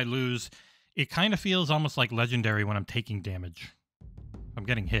I lose. It kind of feels almost like legendary when I'm taking damage. I'm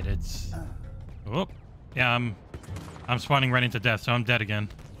getting hit. It's... Oh. Yeah, I'm spawning right into death, so I'm dead again.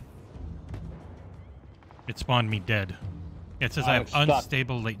 It spawned me dead. It says I have I'm stuck.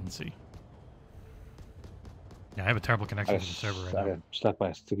 unstable latency. Yeah, I have a terrible connection to the server right I now. got stuck by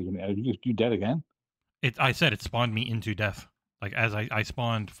a sticky. You dead again? I said it spawned me into death. Like, as I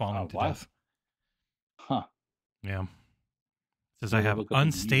spawned falling to what? death. Huh. Yeah. It says Yeah, I have look up the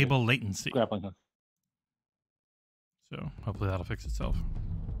unstable latency. Grappling hook. So hopefully that'll fix itself.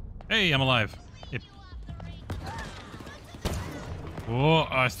 Hey, I'm alive. It... Oh,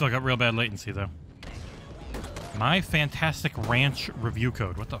 I still got real bad latency though. My Fantastic Ranch review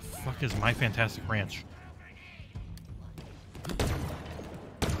code. What the fuck is My Fantastic Ranch?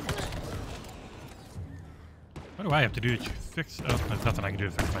 What do I have to do to fix? Oh, there's nothing I can do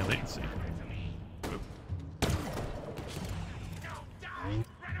to fix my latency. Oop.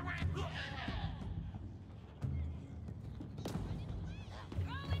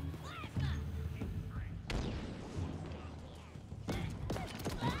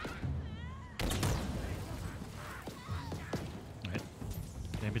 Right.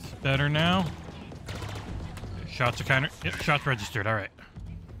 Maybe it's better now. Shots are kind of... Yep, shots registered. All right.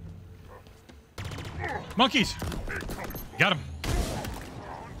 Monkeys! Got him.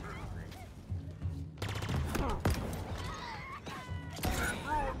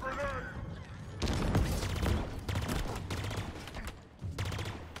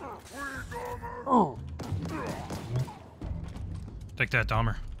 Oh. Take that,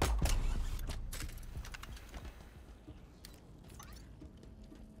 Dahmer.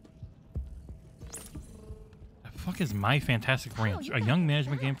 The fuck is My Fantastic Ranch? A young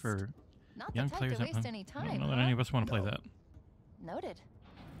management game for... Not young the type players. to waste I any time, don't know that huh? any of us want to play that. Noted.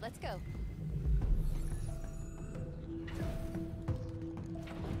 Let's go.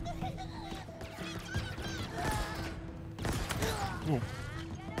 Ooh.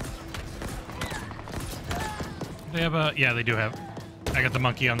 They have a... Yeah, they do have... I got the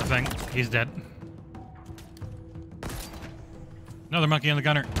monkey on the thing. He's dead. Another monkey on the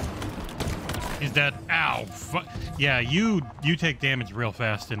gunner. He's dead. Ow. Yeah, you take damage real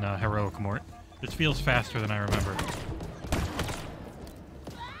fast in Heroic Mort. This feels faster than I remember.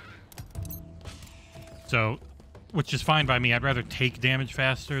 So, which is fine by me. I'd rather take damage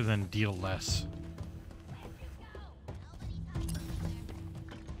faster than deal less.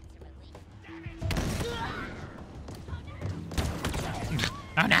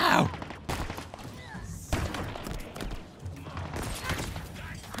 Oh no!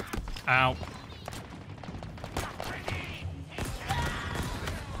 Ow.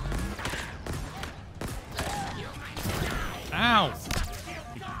 Ow!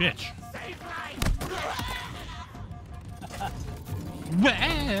 You bitch.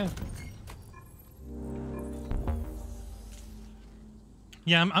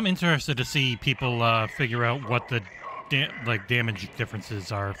 Yeah, I'm interested to see people figure out what the damage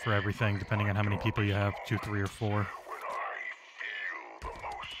differences are for everything, depending on how many people you have, 2, 3, or 4.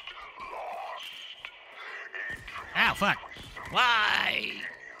 Ow, fuck! Why?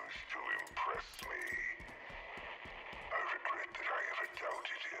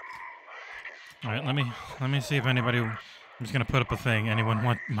 All right, let me see if anybody. I'm just gonna put up a thing. Anyone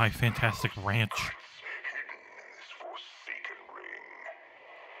want My Fantastic Ranch?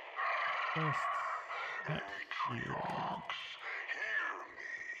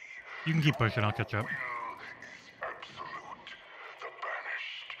 You can keep pushing. I'll catch up.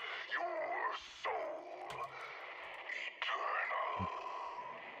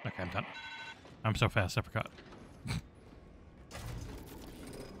 Okay, I'm done. I'm so fast, I forgot.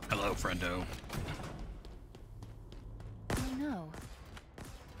 Hello, friendo. Oh no.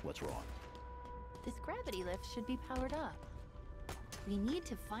 What's wrong? This gravity lift should be powered up. We need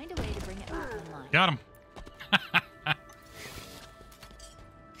to find a way to bring it back online. Got him.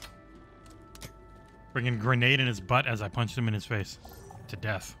 Bringing grenade in his butt as I punched him in his face. To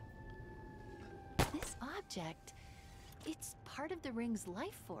death. This object, it's part of the ring's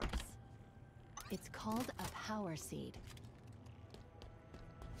life force. It's called a power seed.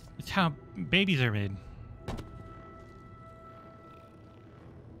 It's how babies are made.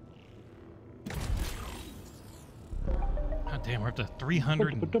 God damn, we're up to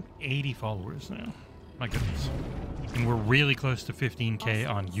 380 followers now. My goodness. And we're really close to 15K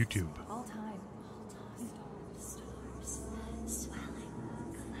on YouTube. All time.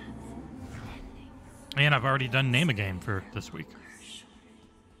 And I've already done Name a Game for this week.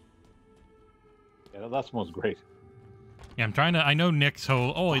 Yeah, that's most great. Yeah, I'm trying to... I know Nick's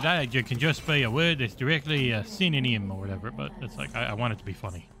whole... Oh, that you can just say a word that's directly a synonym or whatever, but it's like, I want it to be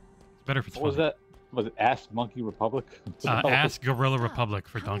funny. It's better if it's What was funny. that? Was it Ask Monkey Republic? Ask Gorilla Republic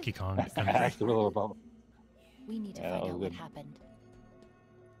for Donkey Kong. Ask Gorilla Republic. We need to Yeah, find that out was what good. happened.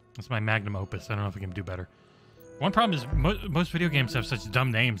 That's my magnum opus. I don't know if I can do better. One problem is most video games have such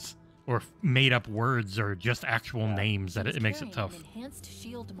dumb names or made up words or just actual names that it makes it tough. Enhanced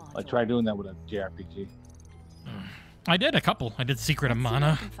shield module. I tried doing that with a JRPG. I did a couple. I did Secret of Let's see what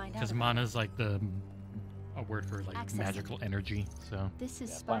Mana I can find out because about Mana's like the a word for like Accessing. magical energy. So This is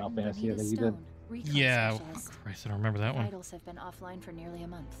Yeah, Final Spartan Fantasy, I Bonita think you did. Stone, recon yeah, specialist. Christ, I don't remember that one. Vitals have been offline for nearly a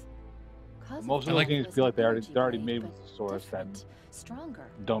month. Cause Most of of those those games was feel like they're energy already blade, made but with the source that different, stronger.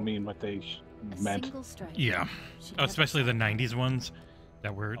 don't mean what they A meant. single strike. Yeah, She oh, never especially the saw '90s ones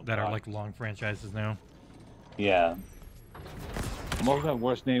that are God. like long franchises now. Yeah. Most of them have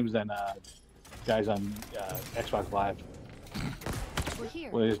worse names than guys on Xbox Live. We're here.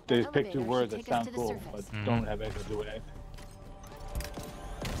 Where they just That pick two elevator words should that take us sound to the cool, surface. but don't have anything to do with anything.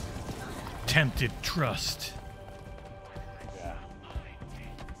 Tempted trust. Yeah.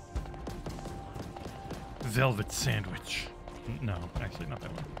 Velvet sandwich. No, actually not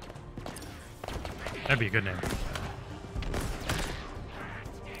that one. That'd be a good name.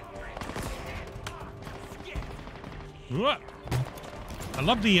 Whoa. I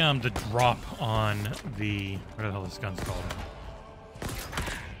love the drop on the what the hell this gun's called?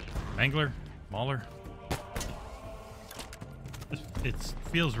 Mangler? Mauler? It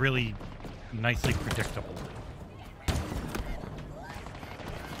feels really nicely predictable.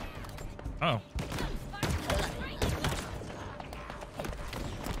 Oh.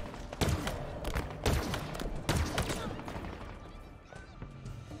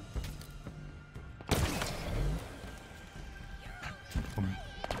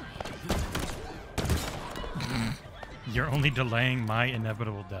 You're only delaying my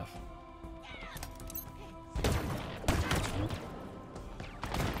inevitable death.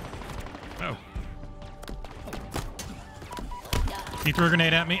 Oh. He threw a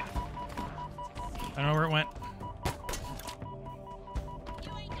grenade at me. I don't know where it went.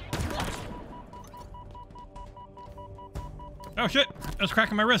 Oh shit! I was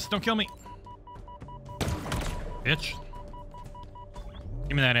cracking my wrist. Don't kill me. Bitch.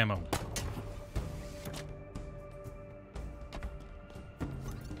 Give me that ammo.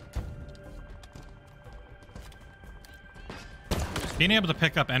 Being able to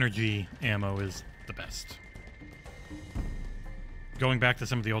pick up energy ammo is the best. Going back to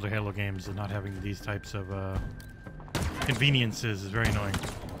some of the older Halo games and not having these types of conveniences is very annoying.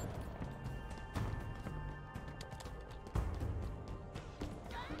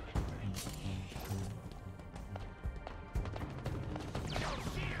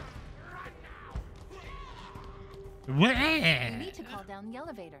 We need to call down the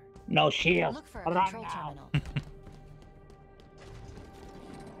elevator. No shield. Look for a control terminal.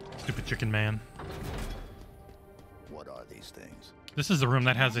 Stupid chicken man. What are these things? This is the room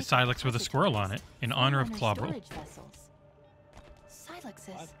that has a Silex with a squirrel on it, in honor of Clobberl. Storage vessels.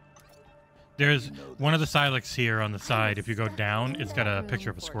 Silexes. There's one of the Silex here on the side. If you go down, it's got a picture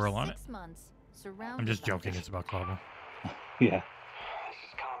of a squirrel on it. I'm just joking. It's about Clobberl. Yeah. This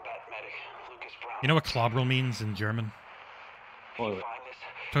is combat medic Lucas Brown. You know what Clobberl means in German? Well, Find this.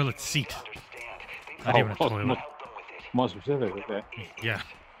 Toilet seat. Understand. They Not even a oh, toilet. help them with it. more specific with that. Yeah.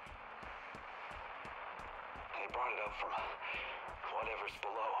 They brought it up from whatever's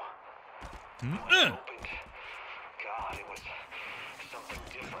below. Mm, Opened. God, it was something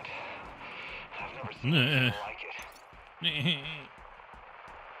different. I've never seen anything like it. You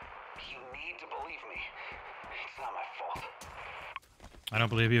need to believe me. It's not my fault. I don't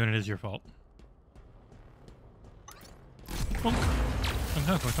believe you, and it is your fault. Bonk.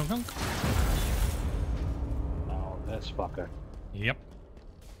 Bonk, bonk, bonk, bonk. Oh, this fucker. Yep.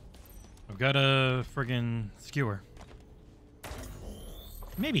 I've got a friggin' skewer.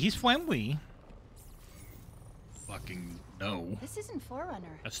 Maybe he's friendly. Fucking no. This isn't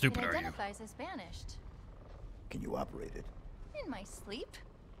Forerunner. How stupid it are you? identifies as banished. Can you operate it? In my sleep?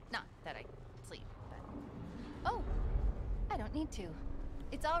 Not that I sleep, but... Oh! I don't need to.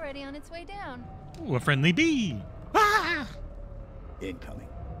 It's already on its way down. Ooh, a friendly bee. Ah! Incoming.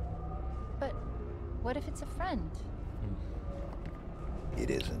 But what if it's a friend? It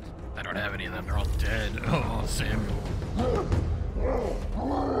isn't. I don't have any of them. They're all dead. Oh, Samuel.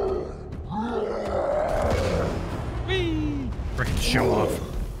 Whee! Frickin' show off.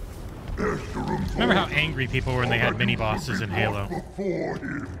 Remember how angry people were when they had mini bosses in Halo? Before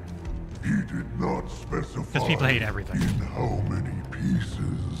him, he did not specify Because people hate everything. in how many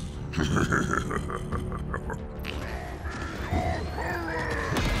pieces.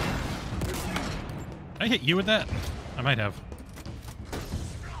 I hit you with that? I might have.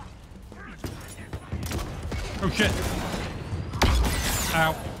 Oh shit.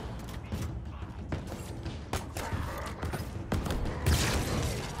 Ow.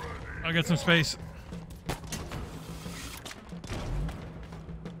 I'll get some space.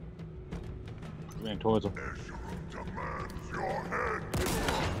 Ran towards him. Demands your head.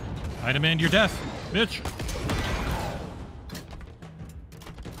 I demand your death, bitch.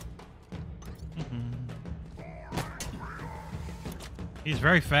 He's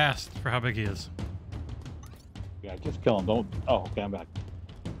very fast for how big he is. Yeah, just kill him. Don't. Oh, okay, I'm back.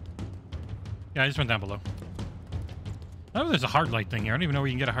 Yeah, I just went down below. Oh, there's a hard light thing here. I don't even know where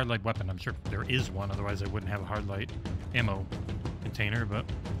you can get a hard light weapon. I'm sure there is one, otherwise I wouldn't have a hard light ammo container, but...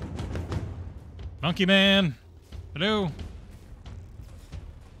 Monkey Man! Hello!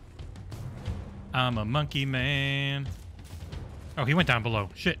 I'm a monkey man. Oh, he went down below.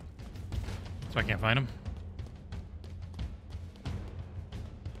 Shit. So I can't find him.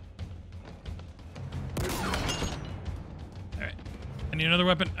 Alright. I need another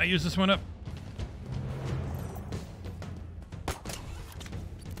weapon. I use this one up.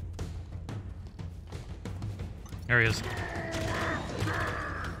 There he is.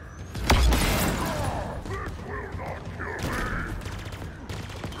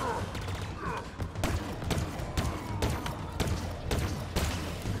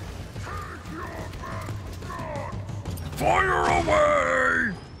 Fire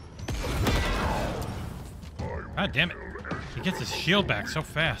away! God damn it. He gets his shield back so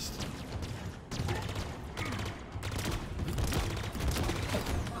fast.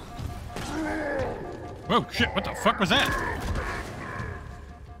 Whoa, shit, what the fuck was that?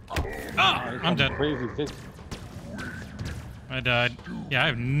 Ah, I'm dead. Crazy thing. I died. Yeah, I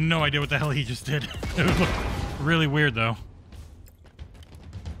have no idea what the hell he just did. It would look really weird, though.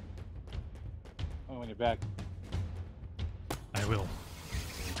 Oh, when you're back. I will.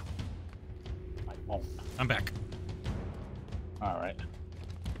 I won't. I'm back. Alright.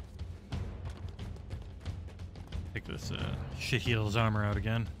 Take this shit heel's armor out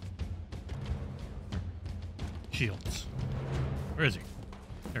again. Shields. Where is he?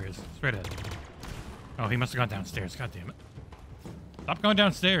 There he is. Straight ahead. Oh, he must have gone downstairs. God damn it. Stop going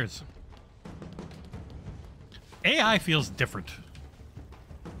downstairs. AI feels different.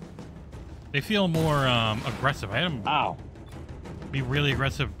 They feel more aggressive. I had him be really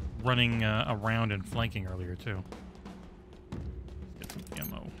aggressive running around and flanking earlier, too. Let's get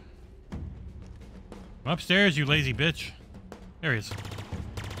some ammo. Come upstairs, you lazy bitch. There he is.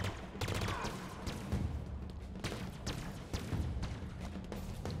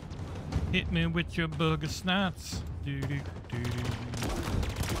 Hit me with your booger snots. Doo -doo -doo -doo.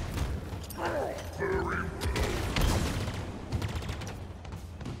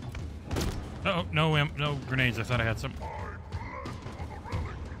 Oh, no grenades. I thought I had some.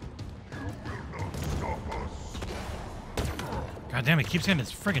 God damn, he keeps getting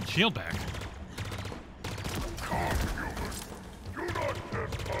his friggin' shield back.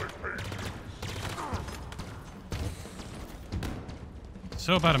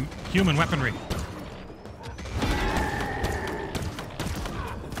 So about human weaponry.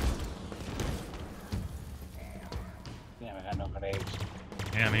 Damn, I got no grenades.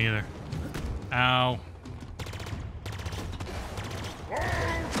 Yeah, me either. Ow.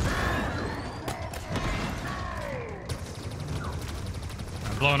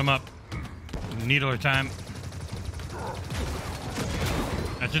 I'm blowing him up. Needler time.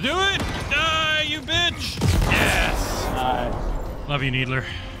 That should do it! Die, you bitch! Yes! Nice. Love you, Needler.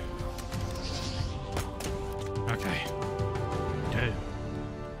 Okay. Dead.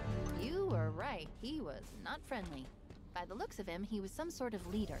 You were right. He was not friendly. By the looks of him, he was some sort of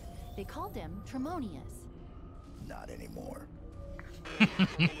leader. They called him Tremonius. Not anymore. I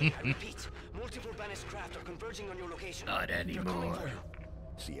repeat, multiple banished craft are converging on your location. Not They're coming anymore. for you.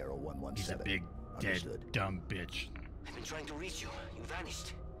 Sierra 117. He's a big, dead, Understood. dumb bitch. I've been trying to reach you. You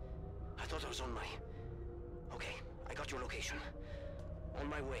vanished. I thought I was on my... Okay, I got your location. On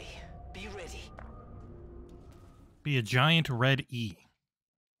my way. Be ready. Be a giant red E.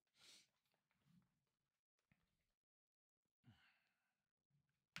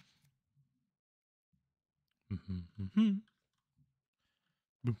 Boom,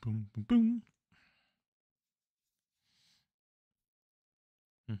 boom, boom, boom.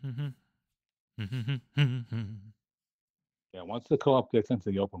 Yeah, once the co-op gets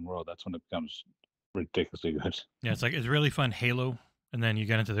into the open world, that's when it becomes ridiculously good. Yeah, it's really fun Halo, and then you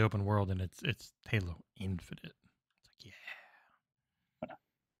get into the open world, and it's Halo Infinite. It's like, yeah.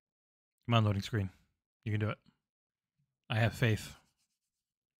 Come on, loading screen. You can do it. I have faith.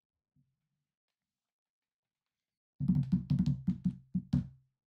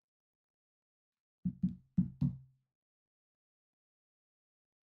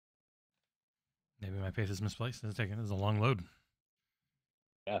 Maybe my faith is misplaced. It's taking. This is a long load.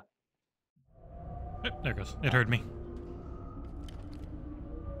 Yeah. Oh, there it goes. It heard me.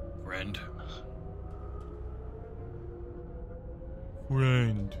 Friend.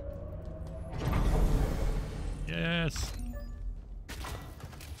 Friend. Yes.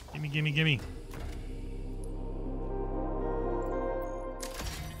 Gimme, gimme, gimme.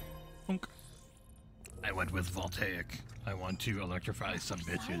 went with voltaic. I want to electrify some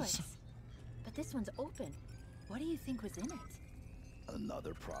bitches. Silence. But this one's open. What do you think was in it?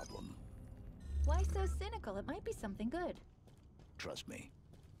 Another problem. Why so cynical? It might be something good. Trust me,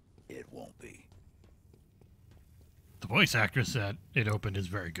 it won't be. The voice actress that it opened is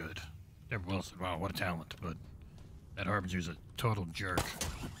very good. Everyone else said, wow, what a talent, but that Harbinger's a total jerk.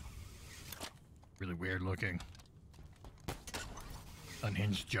 Really weird looking.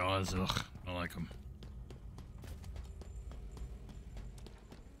 Unhinged jaws, ugh, I like them.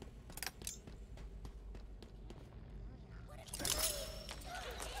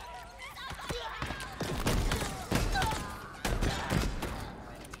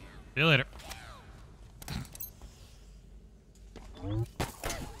 See you later.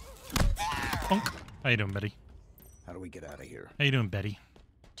 Bonk. How you doing, Betty? How do we get out of here? How you doing, Betty?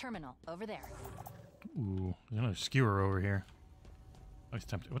 Terminal, over there. Ooh, there's another skewer over here. I was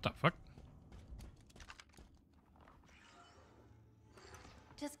tempted. What the fuck?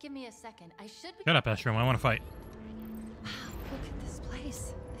 Just give me a second. I should be. Shut up, Astrom. I want to fight. Look at this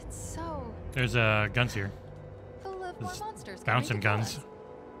place. It's so There's guns here. full of more There's monsters. bouncing coming to guns. kill us.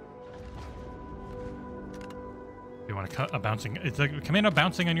 You want to cut a bouncing? It's like commando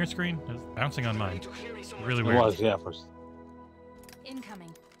bouncing on your screen. It's bouncing on mine. Really It weird. was, yeah, first.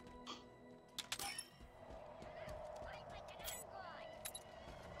 Incoming.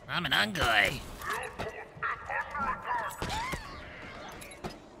 I'm an unguy.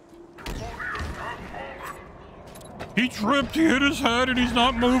 He tripped, he hit his head, and he's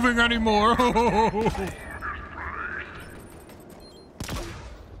not moving anymore.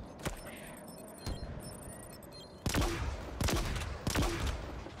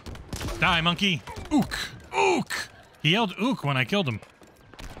 Die, monkey. Ook. Ook. He yelled ook when I killed him.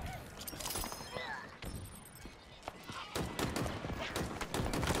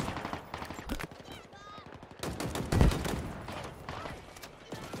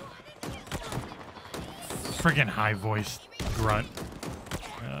 Friggin' high-voiced grunt.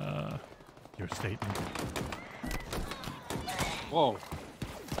 Your statement. Whoa.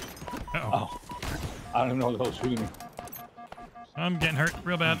 Uh-oh. Oh. I don't even know what the hell's shooting me. I'm getting hurt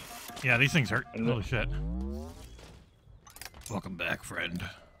real bad. Yeah, these things hurt. Holy shit. Welcome back, friend.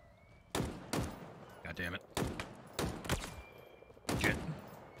 God damn it. Shit.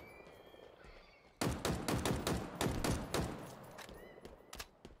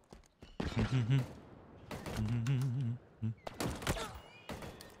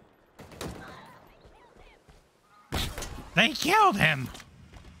 They killed him!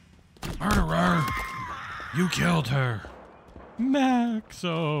 Murderer! You killed her! Max,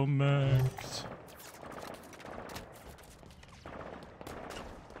 oh Max.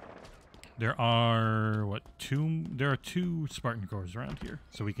 There are, what, there are two Spartan cores around here,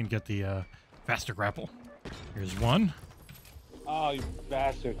 so we can get the faster grapple. Here's one. Oh, you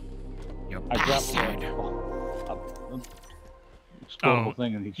bastard. You I grabbed bastard! a explodable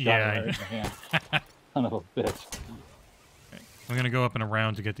thing and he shot yeah. it right in the hand. Son of a bitch. Okay. I'm gonna go up and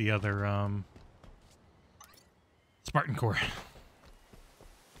around to get the other Spartan core.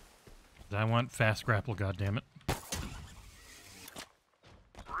 I want fast grapple, goddammit.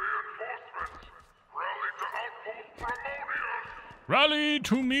 Rally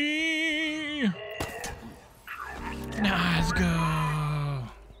to me! Let's go!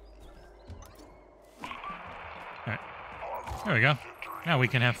 Alright. There we go. Now we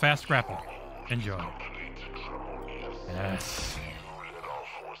can have fast grapple. Enjoy. Yes.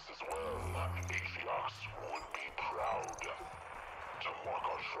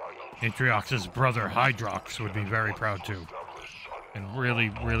 Atriox's brother Hydrox would be very proud too. And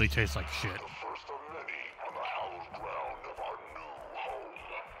really, really tastes like shit.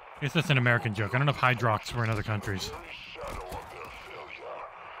 I guess that's an American joke. I don't know if Hydrox were in other countries.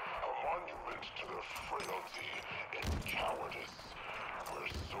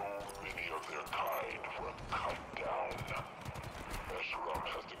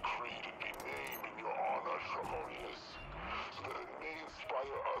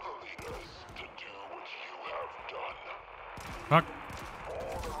 Fuck.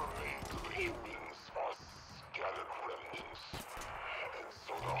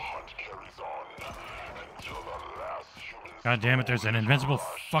 God damn it, there's an invincible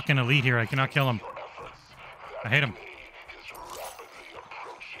fucking elite here. I cannot kill him. I hate him.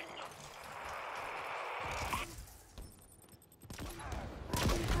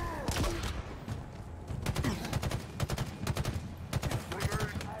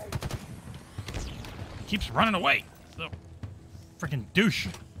 He keeps running away. The freaking douche.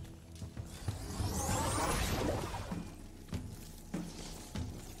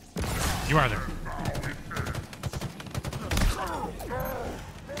 You are there.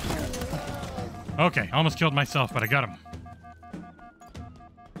 Okay, almost killed myself, but I got him.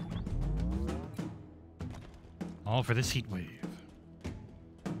 All for this heat wave.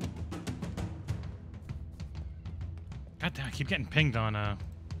 God damn, I keep getting pinged on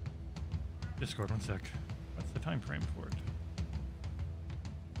Discord. One sec. What's the time frame for it?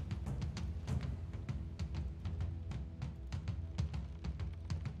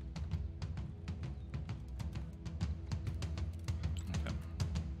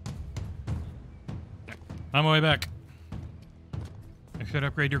 On my way back. I should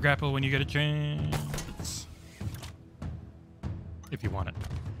upgrade your grapple when you get a chance. If you want it.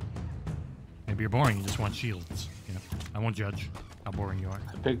 Maybe you're boring, you just want shields. You know, I won't judge how boring you are.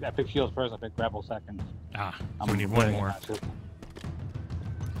 I picked shields first, I picked grapple second. Ah, so we need one more.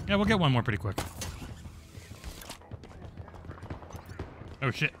 Yeah, we'll get one more pretty quick. Oh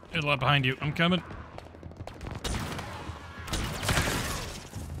shit, there's a lot behind you. I'm coming.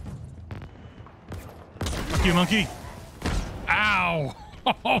 Fuck you, monkey. Ow!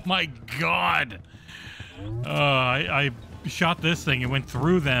 Oh my god! I shot this thing, it went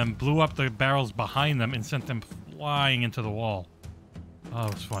through them, blew up the barrels behind them, and sent them flying into the wall. Oh,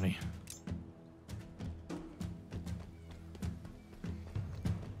 it was funny.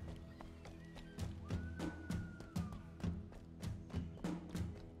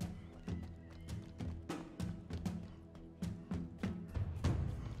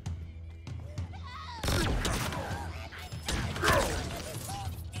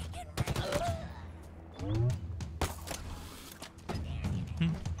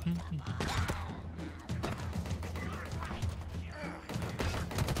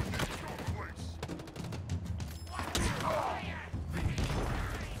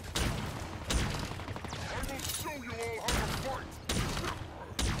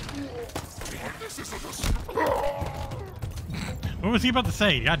 What was he about to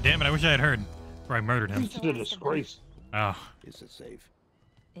say? God damn it, I wish I had heard before I murdered him. It's a disgrace. Oh. Is it safe?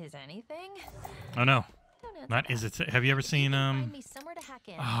 Is anything? Oh no. Don't answer Not that. is it have you ever seen Find me somewhere to hack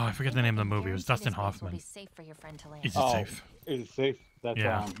in. oh, I forget the name of the movie. It was Guarantee Dustin this place will Hoffman. be safe for your friend to land. Is it safe? Is it safe? That's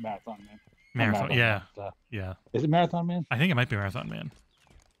Yeah. Marathon Man. Marathon, yeah. Man. Yeah. Is it Marathon Man? I think it might be Marathon Man.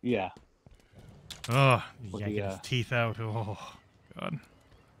 Yeah. Oh, With yanking the, his teeth out. Oh, God.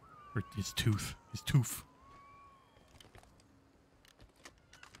 Or his tooth. His tooth.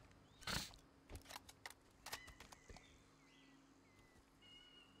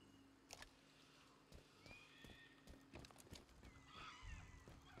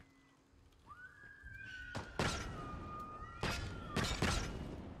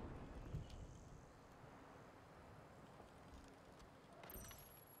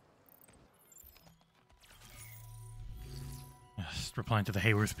 Just replying to the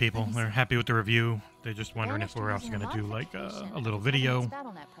Hayworth people. They're happy with the review. They're just wondering if we're also going to do like a little video,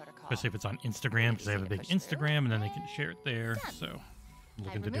 especially if it's on Instagram, because they have a big Instagram and then they can share it there. So I'm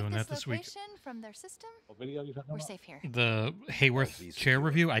looking to doing that this week. From their system. What video are you talking We're about? safe here. The Hayworth chair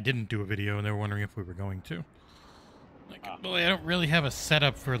review, I didn't do a video, and they were wondering if we were going to. Like, well, I don't really have a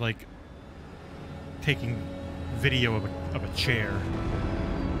setup for like taking video of a chair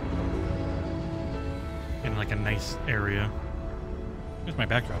in like a nice area. Here's my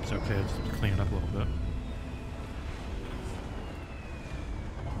backdrop's okay. Just have to clean it up a little bit.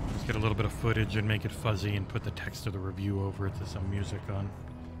 Just get a little bit of footage and make it fuzzy and put the text of the review over it to some music on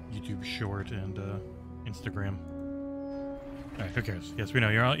YouTube Short and Instagram. All right, who cares? Yes, we know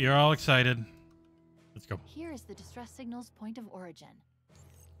you're all excited. Let's go. Here is the distress signal's point of origin.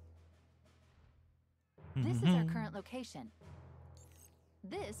 This is our current location.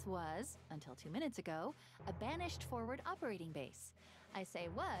 This was, until 2 minutes ago, a banished forward operating base. I say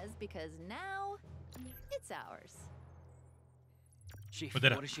was because now it's ours. Chief, What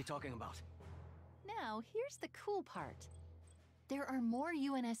did what is she talking about? Now, here's the cool part. There are more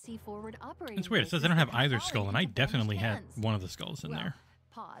UNSC forward operating It's weird. It says bases they don't have that can either fall skull, and I into definitely had vanished one of the skulls in Well, there.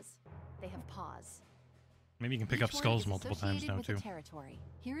 Pause. They have pause. Maybe you can pick Each up one skulls is multiple times associated now with the too. territory.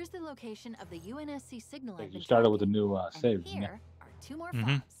 Here is the location of the UNSC signal You inventory. started with a new And save. here Yeah. are 2 more Mm-hmm.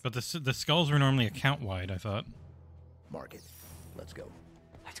 files. But the skulls were normally account wide, I thought. Mark it. Let's go.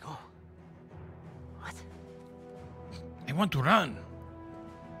 Let's go. What? I want to run.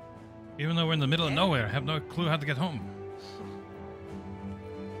 Even though we're in the middle of nowhere, I have no clue how to get home.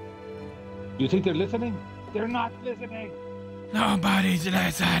 You think they're listening? They're not listening. Nobody's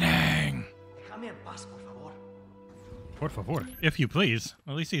listening. Déjame en paz, por favor. Por favor, if you please.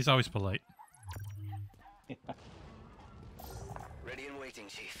 At least he's always polite. Ready and waiting,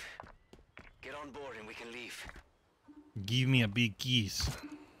 Chief. Get on board and we can leave. Give me a big kiss.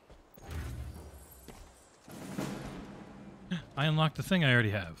 I unlocked the thing I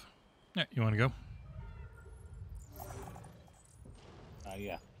already have. Yeah, you want to go?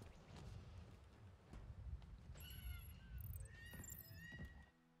 Yeah.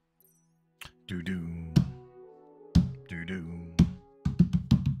 Do-do. Do-do.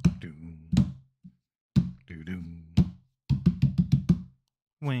 Do. Do-do.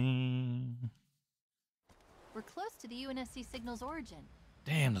 Wing. We're close to the UNSC signal's origin.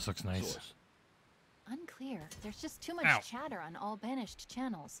 Damn, this looks nice. Source. Unclear. There's just too much Ow. chatter on all banished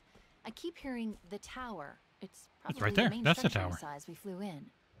channels. I keep hearing the tower. It's probably That's right there. the main That's the structure tower. size we flew in.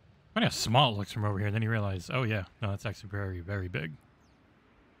 Funny how small it looks from over here. Then you realize, oh yeah, no, it's actually very, very big.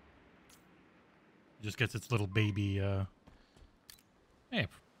 It just gets its little baby, hey,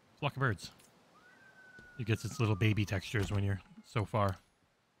 flock of birds. It gets its little baby textures when you're so far.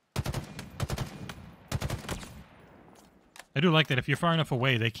 I do like that if you're far enough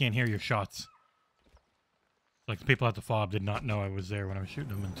away, they can't hear your shots. Like the people at the fob did not know I was there when I was shooting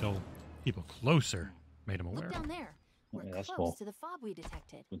them until people closer made them aware. Look down there. We're Yeah, that's close cool. to the fob we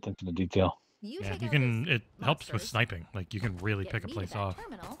detected. Attention to detail. You Yeah, take you out can. this It helps with monsters, sniping. Like you can really get pick a me to place that off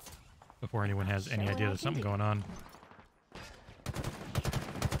terminal. before anyone has any Show what idea I there's can something do. going on.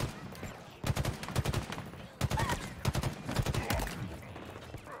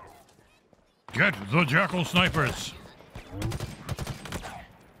 Get the jackal snipers!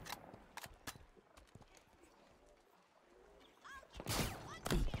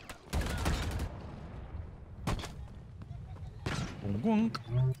 Gonk,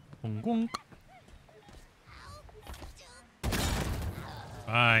 gonk, gonk.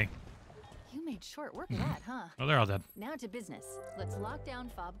 Bye. You made short work of that, huh? Oh, they're all dead. Now to business. Let's lock down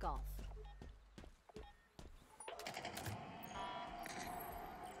fob golf.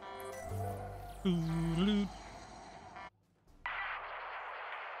 Ooh-doo.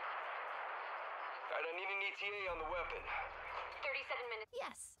 I need an ETA on the weapon. 37 minutes.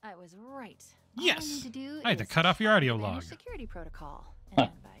 Yes, I was right. All Yes. I need to do I had to is cut off your chat audio the log. Spanish security protocol. And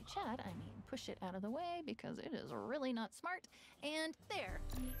by chat, I mean push it out of the way because it is really not smart. And there.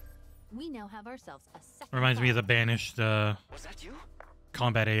 We now have ourselves a second Reminds me of the fob. banished Was that you?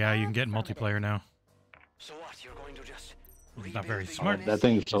 combat AI you can get in Affirmative. multiplayer now. So what? You're going to just It's not very rebuild the smart. UNSC That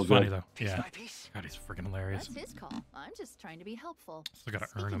thing is so It's funny good. though. piece Yeah. by piece? God, he's freaking hilarious. That's his call. I'm just trying to be helpful. Still gotta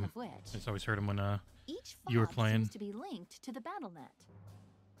Speaking earn him. of which, I just always heard him when each you were fob playing. seems to be linked to the BattleNet.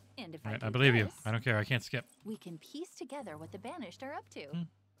 And if Right, I I do believe you. this, I don't care. I can't skip. we can piece together what the banished are up to.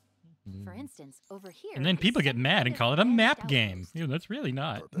 Mm. For instance, over here. And then is people get some mad kind and of call it a banished map game. outpost. Ew, that's really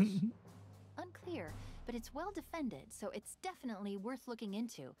not. Purpose. Unclear, but it's well defended, so it's definitely worth looking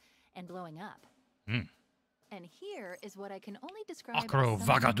into and blowing up. Mm. And here is what I can only describe Acro as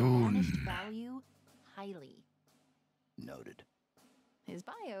someone who Vagadoon. banished value highly. Noted. His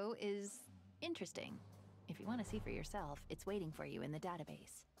bio is interesting. If you want to see for yourself, it's waiting for you in the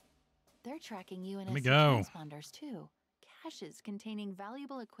database. They're tracking UNSC me go. transponders too. Caches containing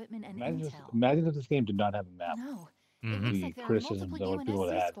valuable equipment and Imagine, intel. imagine if this game did not have a map. No, Mhm. it looks The like there are criticisms multiple that what people would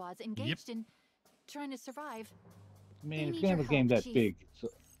UNSC have. squads engaged in trying to survive. Man, They if need you have your a game help, that Chief. big, so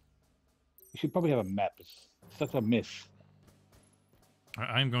you should probably have a map. It's such a miss.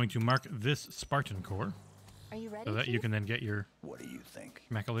 I'm going to mark this Spartan core Are you ready, so that you Chief? can then get your What do you think?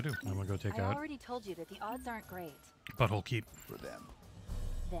 Macaladoo. I'm going to go take I out already told you that the odds aren't great. Butthole Keep. For them.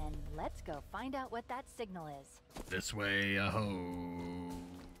 Then let's go find out what that signal is. This way, ho.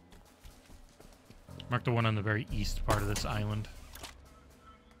 Mark the one on the very east part of this island.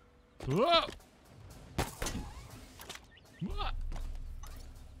 Whoa! Whoa!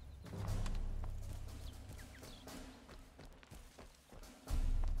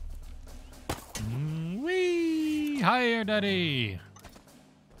 Wee! Higher, daddy!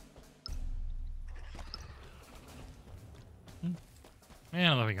 Man,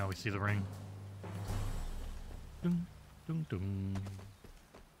 I love how you can always see the ring. Dum, dum, dum.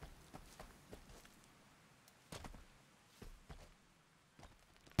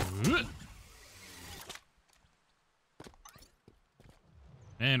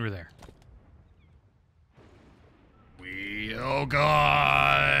 And we're there. Oh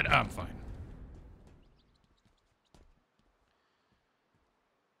God! I'm fine.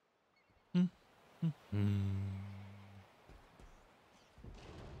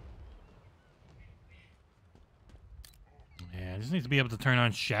 Yeah, I just need to be able to turn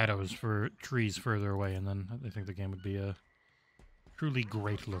on shadows for trees further away, and then I think the game would be a truly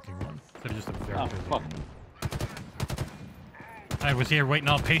great looking one. Instead of just a very Oh, good fuck. looking one. I was here waiting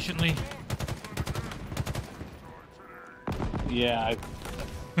all patiently. Yeah, I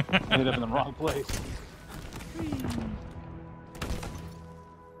ended up in the wrong place.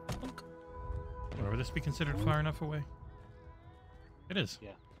 Would this be considered far enough away? It is. Yeah.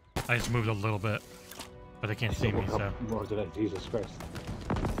 I just moved a little bit, but they can't see me, so. More today, Jesus Christ.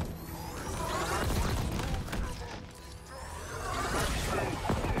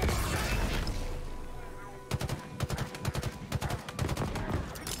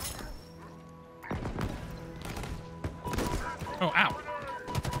 Oh, ow.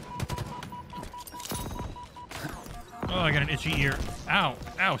 Oh, I got an itchy ear. Ow,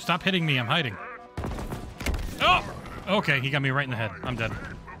 ow, stop hitting me, I'm hiding. Oh! Okay, he got me right in the head. I'm dead.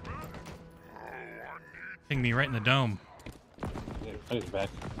 Hitting me right in the dome. Yeah, he's back.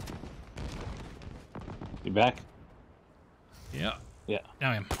 You back? Yeah. Yeah.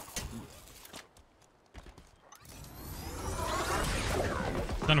 Now I am.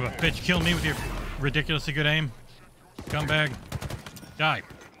 Son of a bitch, kill me with your ridiculously good aim. Scumbag. Die.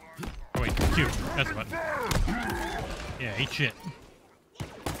 Oh, wait, Q. That's the button. Yeah, eat shit.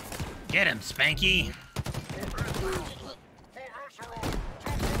 Get him, Spanky.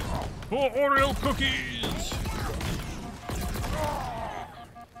 4 Oreo cookies.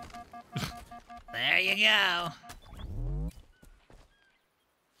 There you go.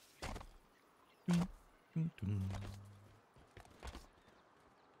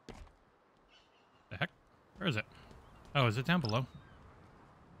 The heck? Where is it? Oh, is it down below?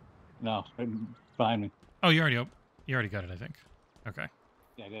 No, right behind me. Oh, you already got it, I think. Okay.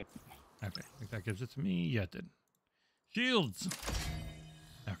 Yeah, I did. Okay. I think that gives it to me. Yeah, it did. Shields.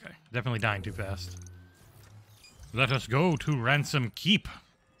 Okay. Definitely dying too fast. Let us go to Ransom Keep.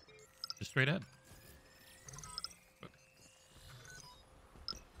 Just straight ahead.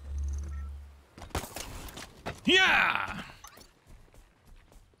 Yeah!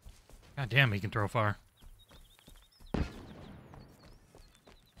 God damn, he can throw far.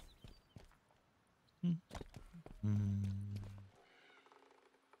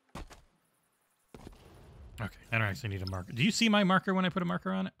 Okay, I don't actually need a marker. Do you see my marker when I put a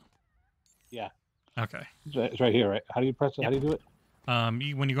marker on it? Yeah. Okay. It's right here, right? How do you press it? Yep. How do you do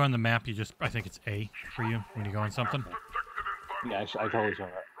it? When you go on the map, you just, I think it's A for you when you go on something. Yeah, I totally saw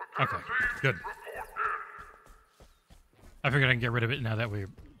that. Okay, good. I figured I can get rid of it now that we're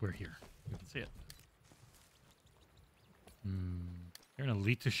here. We can see it. You're an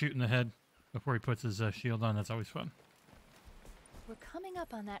elite to shoot in the head before he puts his shield on. That's always fun. We're coming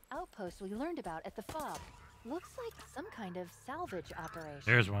up on that outpost we learned about at the FOB. Looks like some kind of salvage operation.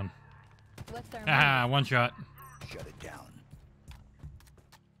 There's one. What's their Ah, one shot. Shut it down.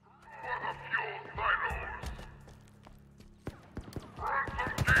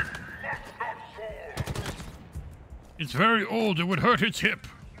 It's very old. It would hurt its hip.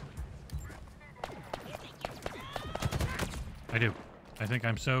 I do. I think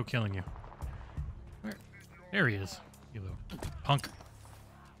I'm so killing you. Where? There he is. You little punk.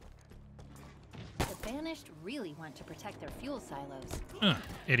 The Banished really want to protect their fuel silos.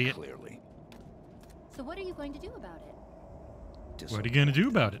 Idiot. Clearly. So what are you going to do about it? What are you gonna do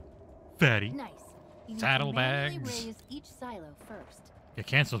about it, fatty? Nice. You need to Saddlebags. manually raise each silo first. Get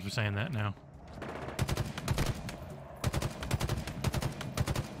canceled for saying that now.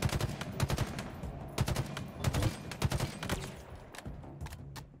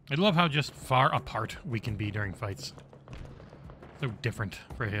 I love how just far apart we can be during fights. So different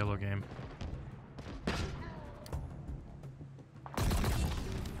for a Halo game.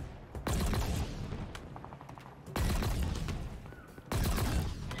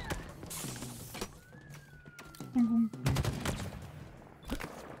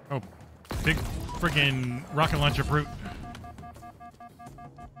 Oh, big friggin' rocket launcher brute.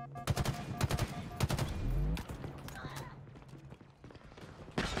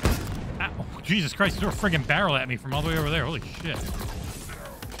 Ow, Jesus Christ, he threw a friggin' barrel at me from all the way over there. Holy shit.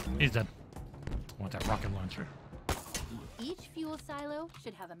 He's dead. I want that rocket launcher. Each fuel silo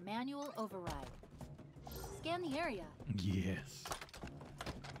should have a manual override. Scan the area. Yes.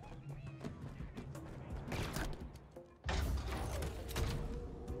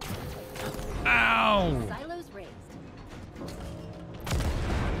 Ow! Silos raised.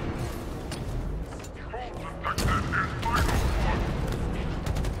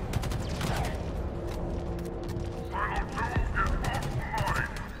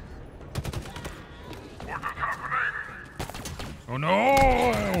 Oh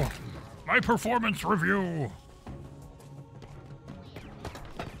no! My performance review!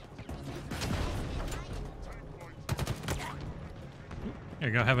 There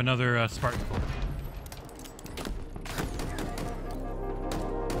you go, have another Spartan core.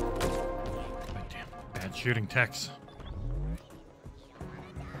 God damn, bad shooting techs.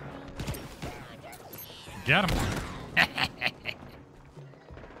 Got him!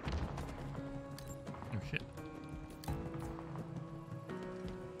 Oh shit.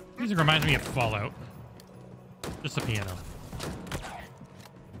 Music reminds me of Fallout. Just the piano.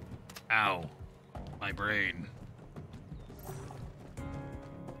 Ow. My brain.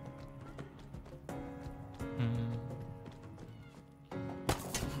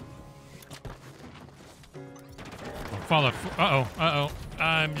 Fallout. Uh-oh. Uh-oh.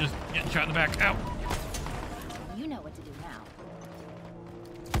 I'm just getting shot in the back. Ow. You know what to do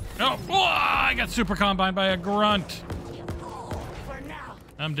now. Oh, oh, I got super combined by a grunt.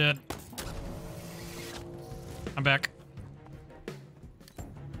 I'm dead. I'm back.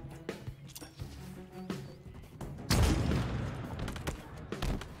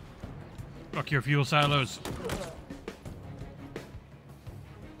 Fuck your fuel silos.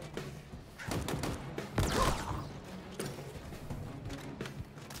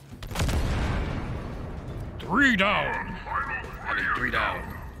 Three down. I need 3 down,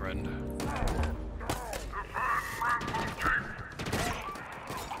 friend.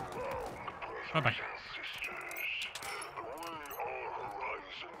 Bye-bye.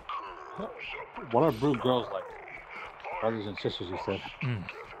 What are brute girls like? Brothers and sisters, you said.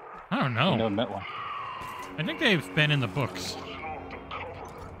 I don't know. I never met one. I think they've been in the books.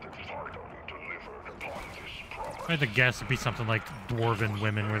 I had to guess it'd be something like dwarven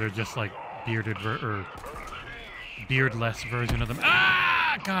women, where they're just like bearded or beardless version of them.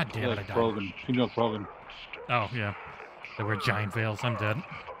 Ah! God damn it! I died. Krogan, female Krogan. Oh yeah, they wear giant veils. I'm dead.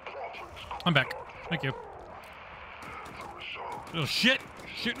 I'm back. Thank you. Oh shit!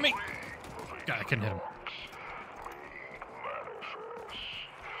 Shoot me! God, I couldn't hit him.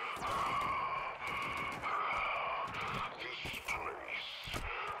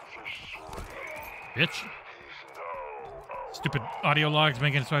 Bitch. Stupid audio logs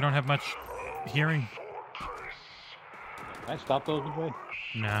making it so I don't have much hearing. Can I stop those midway?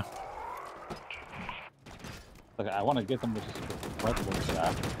 Nah. Like, I want to get them, which is incredible.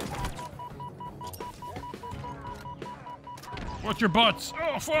 Watch your butts!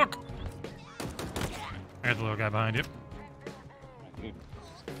 Oh, fuck! There's the little guy behind you.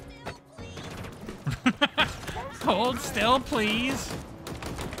 Hold still, please.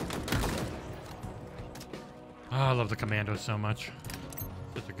 Oh, I love the Commando so much.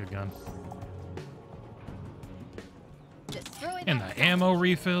 Such a good gun. And the ammo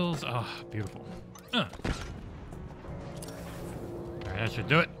refills. Oh, beautiful. Alright, that should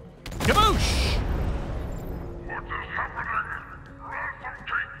do it. Kaboosh!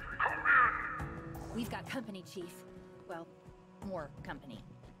 We've got company, Chief. Well, more company.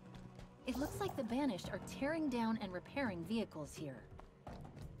 It looks like the Banished are tearing down and repairing vehicles here.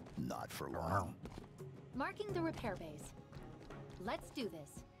 Not for long. Marking the repair base. Let's do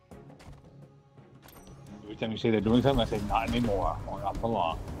this. Every time you say they're doing something, I say not anymore, or not for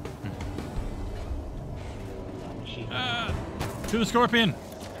long. To the Scorpion!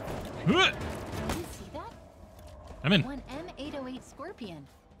 Did you see that? I'm in. One M808 Scorpion.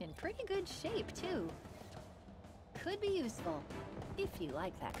 In pretty good shape, too. Could be useful, if you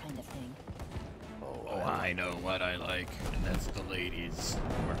like that kind of thing. Oh, I know what I like, and that's the ladies.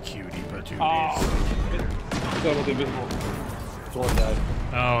 Or cutie patooties. Oh, still with the invisible sword guy.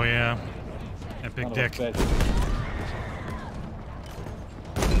 Oh, yeah. That big dick.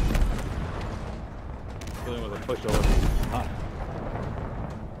 Dealing with a pushover. Huh.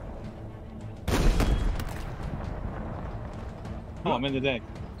 Oh, I'm in the deck.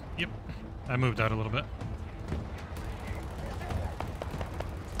 Yep. I moved out a little bit.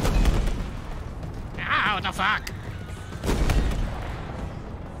 Ow, what the fuck?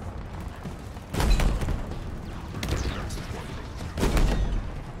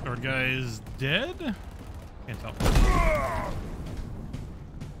 Third guy is dead? Can't tell.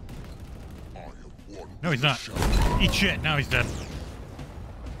 No, he's not. Eat shit. Now he's dead.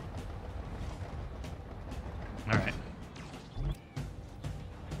 Alright.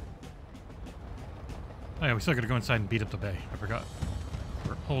 Oh yeah, we still gotta go inside and beat up the bay. I forgot.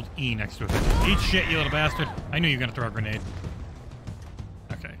 Or hold E next to it. Eat shit, you little bastard. I knew you were gonna throw a grenade.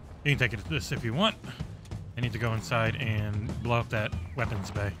 Okay. You can take it to this if you want. I need to go inside and blow up that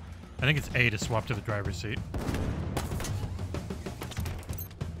weapons bay. I think it's A to swap to the driver's seat.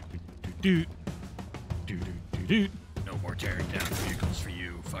 Doot. Doot. Doot. Doot. No more tearing down vehicles for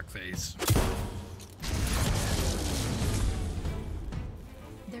you, fuckface.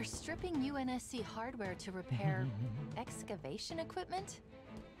 They're stripping UNSC hardware to repair excavation equipment?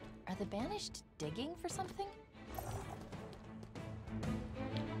 Are the Banished digging for something?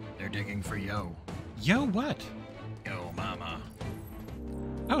 They're digging for Yo. Yo what? Yo mama.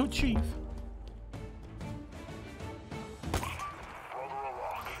 Oh, Chief. Brother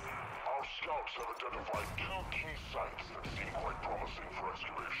Alok, our scouts Sharks have identified 2 key sites that seem quite promising for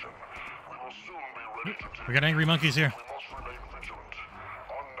excavation. We will soon be ready to take. We got angry monkeys here. We must remain vigilant.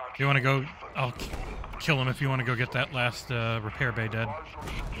 If you want to go, I'll kill him if you want to go get that last repair bay dead.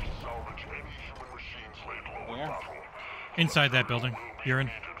 Salvage any human machines laid low in Where? battle. Inside that building. You're in.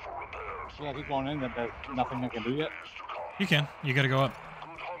 Yeah, keep going in. There's nothing I can do yet. You can. You got to go up.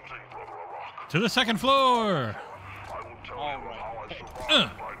 Good hunting, Brother Arak. To the second floor! I will tell All you right. how I survived Uh.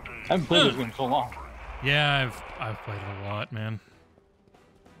 my days. I haven't played this game in so long. Yeah, I've played it a lot, man.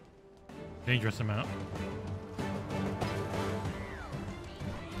 Dangerous amount.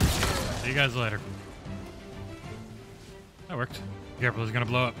 See you guys later. That worked. Careful, it's gonna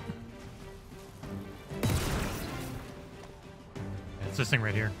blow up. Yeah, it's this thing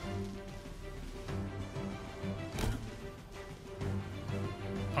right here.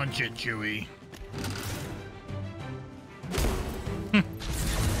 Punch it, Chewie.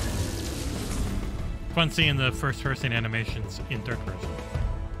 Fun seeing the first-person animations in third person.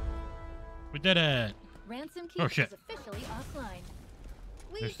 We did it! Ransom key Oh, shit. is officially offline.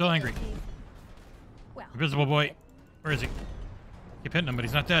 They're still angry. Well, Invisible boy. Where is he? Keep hitting him, but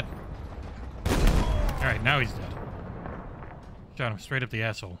he's not dead. Alright, now he's dead. Shot him straight up the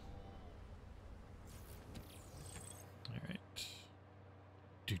asshole. Alright.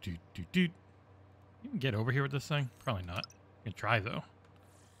 Doot. You can get over here with this thing? Probably not. You can try, though.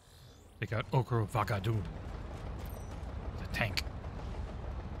 Take out Okro Vagadoon. The tank.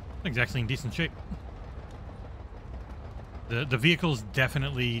 Thing's actually in decent shape. The vehicles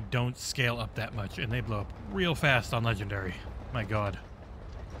definitely don't scale up that much, and they blow up real fast on Legendary. My god.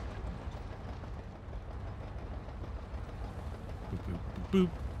 Boop, boop,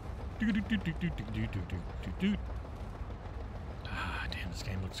 boop. Ah, damn, this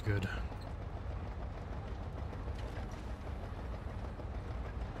game looks good.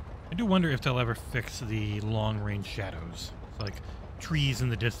 I do wonder if they'll ever fix the long-range shadows. It's like trees in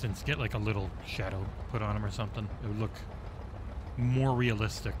the distance get like a little shadow put on them or something. It would look more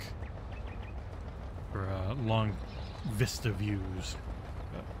realistic for long vista views.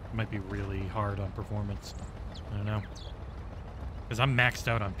 It might be really hard on performance. I don't know. Because I'm maxed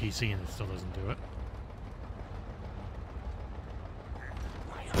out on PC and it still doesn't do it.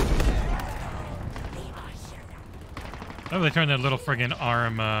 Oh, they turned their little friggin'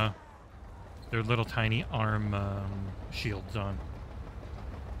 arm, their little tiny arm shields on.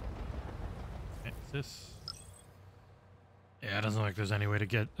 Okay, is this? Yeah, it doesn't look like there's any way to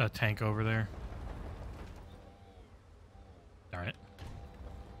get a tank over there. Darn it.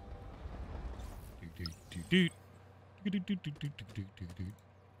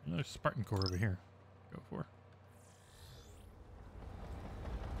 Another Spartan core over here. Go for.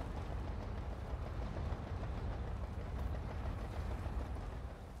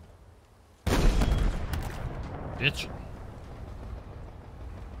 Bitch.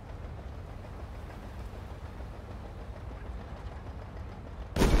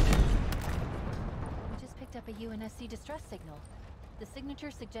 we just picked up a UNSC distress signal. The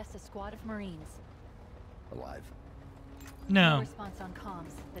signature suggests a squad of Marines. Alive. No No. response on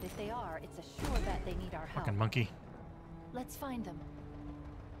comms, but if they are, it's a sure bet they need our help. Fucking monkey. Let's find them.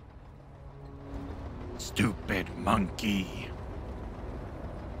 Stupid monkey.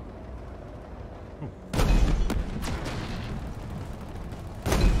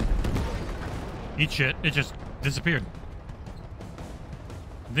 Eat shit. It just disappeared.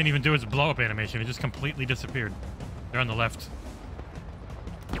 It didn't even do its blow-up animation. It just completely disappeared. They're on the left.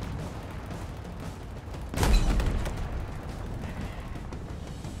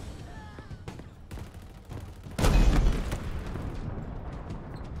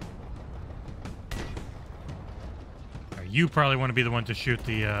 Alright, you probably want to be the one to shoot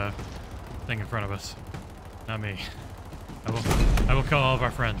the thing in front of us. Not me. I will kill all of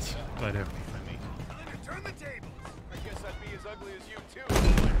our friends if I do. Turn the tables. I guess I'd be as ugly as you too.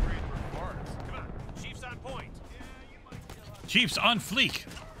 If my brain were parts. Come on, Chief's on point. Chief's on fleek.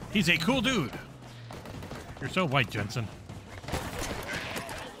 He's a cool dude. You're so white, Jensen.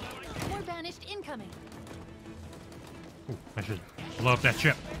 More banished incoming. Ooh, I should blow up that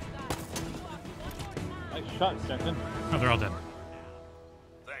ship. Nice shot, Jensen. Oh, they're all dead.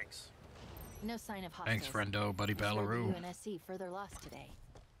 Thanks. No sign of hostiles. Thanks, friendo, buddy Sure the Ballaroo. UNSC further lost today.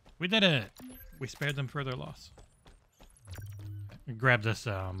 We did it. We spared them further loss. Grab this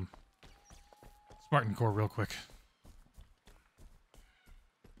Spartan core real quick.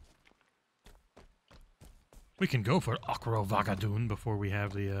 We can go for Okro Vagadoon before we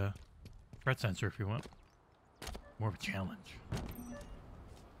have the threat sensor if you want. More of a challenge.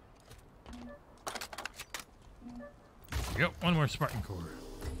 There we go. One more Spartan core.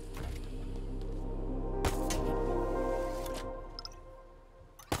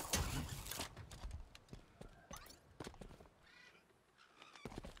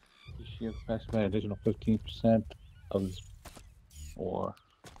 Shield capacity by additional 15% of this, or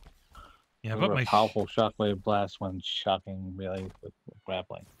Yeah, deliver but a my powerful shockwave blast when shocking melee with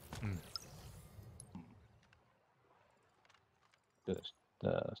grappling.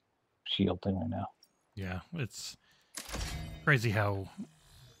 The shield thing right now. yeah, it's crazy how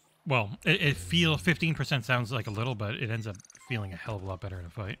well it feel 15% sounds like a little, but it ends up feeling a hell of a lot better in a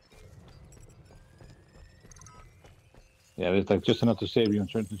fight. Yeah, it's like just enough to save you in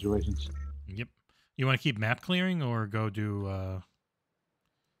certain situations. Yep. You want to keep map clearing or go do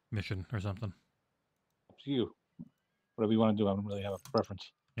mission or something? Up to you. Whatever you want to do, I don't really have a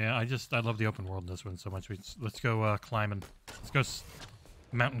preference. Yeah, I love the open world in this one so much. Let's go climbing. Let's go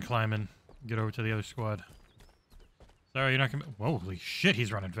mountain climbing. Get over to the other squad. Sorry, you're not gonna. Holy shit,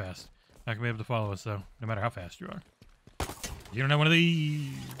 he's running fast. Not gonna be able to follow us though, no matter how fast you are. You don't have one of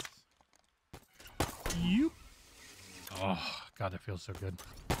these. Yoop. Oh god, that feels so good.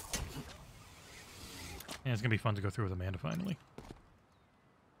 Yeah, it's gonna be fun to go through with Amanda finally.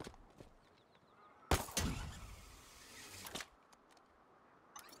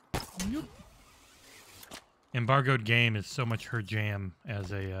 Yoop. Embargoed game is so much her jam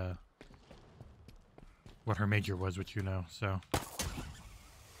as a what her major was, which you know. So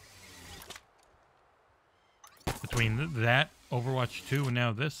between that, Overwatch 2, and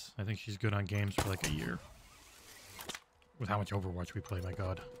now this, I think she's good on games for like a year. With how much Overwatch we play, my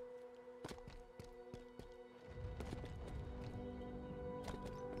god.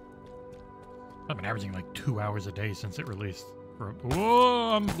 I've been averaging like 2 hours a day since it released.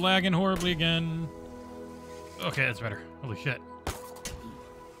 Whoa, I'm lagging horribly again. Okay, that's better. Holy shit.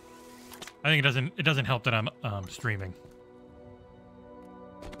 I think it doesn't help that I'm streaming.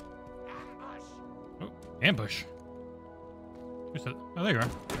 Oh, ambush. Who's that? Oh, there you are.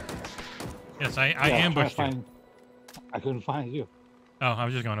 Yes, I ambushed you. I couldn't find you. Oh, I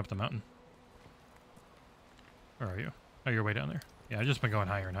was just going up the mountain. Where are you? Oh, you're way down there. Yeah, I've just been going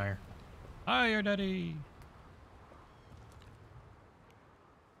higher and higher. Higher, daddy!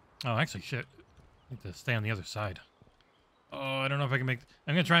 Oh, actually, shit. I need to stay on the other side. Oh, I don't know if I can make...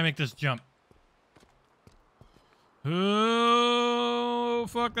 I'm going to try and make this jump. Oh,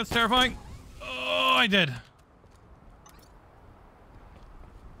 fuck, that's terrifying. Oh, I did.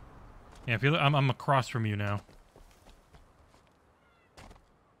 Yeah, I'm across from you now.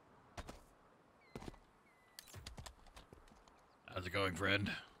 How's it going,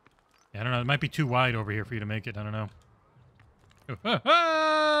 friend? Yeah, I don't know. It might be too wide over here for you to make it. I don't know. Yeah.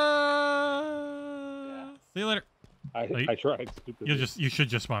 See you later. I tried. You should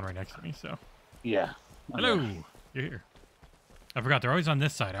just spawn right next to me. So. Yeah. Hello. You're here. I forgot they're always on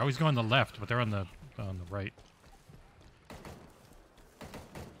this side. I always go on the left, but they're on the right.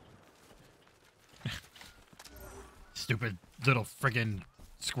 Stupid little friggin'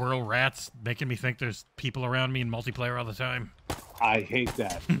 squirrel rats making me think there's people around me in multiplayer all the time. I hate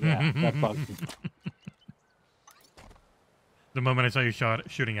that. Yeah, that bugs me. The moment I saw you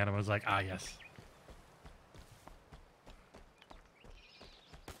shooting at him, I was like, ah, yes.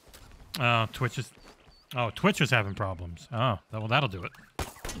 Oh, Twitch is having problems. Oh, well, that'll do it.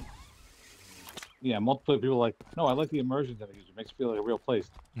 Yeah, multiplayer people are like, no, I like the immersion that it gives. It makes it feel like a real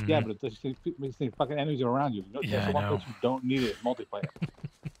place. Mm-hmm. Yeah, but it makes the fucking enemies around you. Yeah, That's the one place you don't need it. Multiplayer.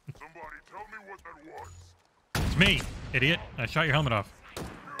 Somebody tell me what that was. It's me, idiot. I shot your helmet off.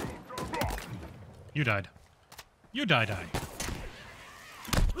 You died. You die.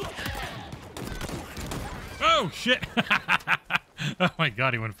 Oh, shit. Oh, my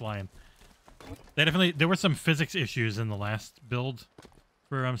God, he went flying. There were some physics issues in the last build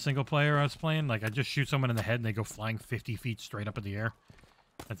for single player I was playing. Like, I just shoot someone in the head and they go flying 50 feet straight up in the air.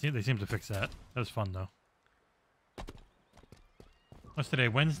 They seem to fix that. That was fun, though. What's today?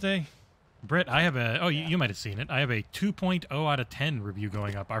 Wednesday? Britt, I have a... Oh, you might have seen it. I have a 2.0 out of 10 review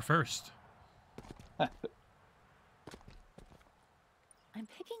going up. Our first. I'm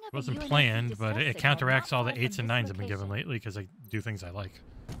picking up It wasn't planned, but it counteracts all the 8s and 9s I've been given lately because I do things I like.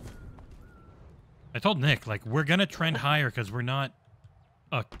 I told Nick, like, we're going to trend higher because we're not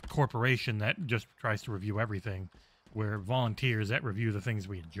a corporation that just tries to review everything. We're volunteers that review the things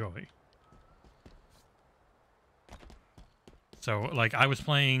we enjoy. So, like, I was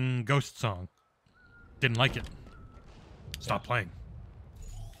playing Ghost Song. Didn't like it. Stop playing.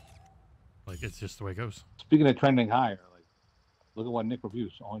 Like, it's just the way it goes. Speaking of trending higher, like, look at what Nick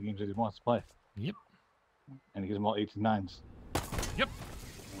reviews. All the games that he wants to play. Yep. And he gives them all 8s and 9s. Yep.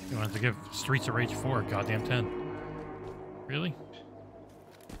 You wanted to give Streets of Rage 4 a goddamn 10. Really?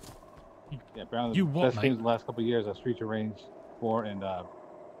 Yeah, apparently the best games of the last couple of years are Streets of Rage 4 and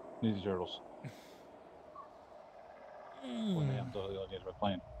Ninja Turtles. When they have the other games we're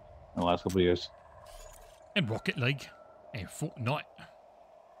playing. the last couple of years. And Rocket League. And Fortnite.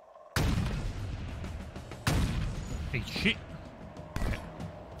 Hey, shit. Okay.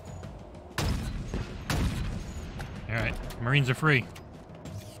 Alright, Marines are free.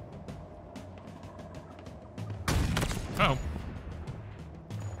 Oh.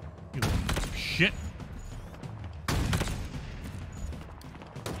 You little shit.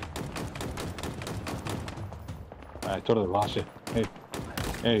 I totally lost you. Hey,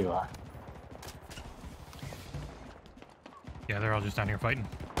 there you are. Yeah, they're all just down here fighting.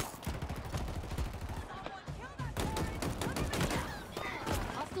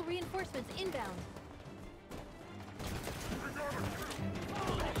 Hostile reinforcements inbound.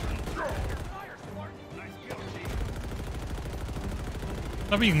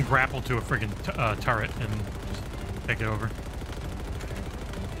 Maybe you can grapple to a friggin' turret and just take it over.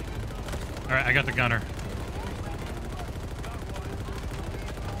 Alright, I got the gunner.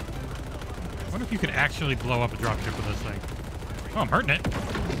 What if you could actually blow up a dropship with this thing? Oh, I'm hurting it.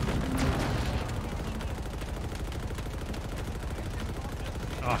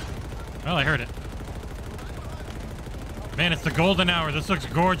 Oh, well, I heard it. Man, it's the golden hour. This looks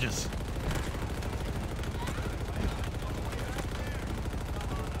gorgeous.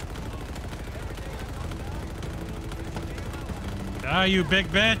 Ah, you big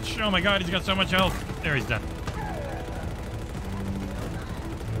bitch. Oh my god, he's got so much health. There, he's done.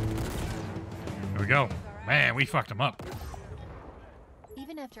 There we go. Man, we fucked him up.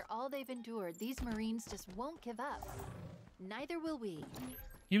 Even after all they've endured, these Marines just won't give up. Neither will we.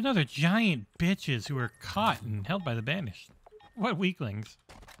 Even though they're giant bitches who are caught and held by the banished. What weaklings.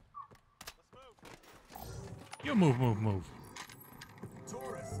 You move, move, move.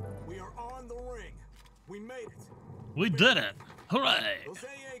 Taurus, we are on the ring. We made it. We did it. Hooray. Those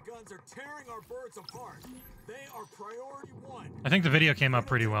AA guns are tearing our birds apart. They are priority one. I think the video came out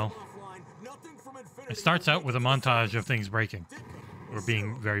pretty well. Nothing from Infinity It starts out with a montage of things breaking. Or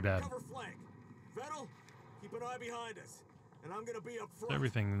being very bad. Vettel, keep an eye behind us. And I'm gonna be up front.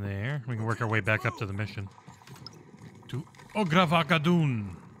 Everything there. We can work our way back up to the mission. To Ogravakadun.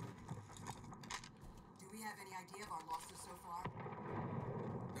 Do we have any idea of our losses so far?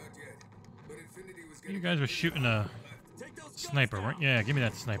 Not yet. But Infinity was You guys were shooting a sniper, weren't you? Yeah, give me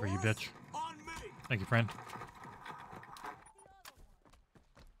that sniper, you bitch. Thank you, friend.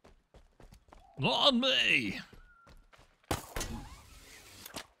 On me!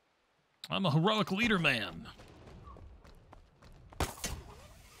 I'm a heroic leader man.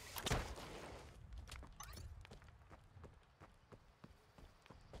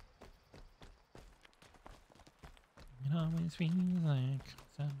 It always feels like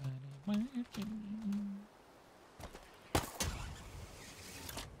somebody working.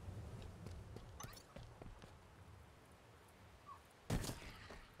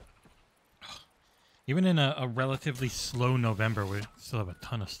 Even in a relatively slow November, we still have a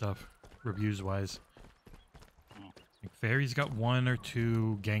ton of stuff, reviews-wise. Fairy's got 1 or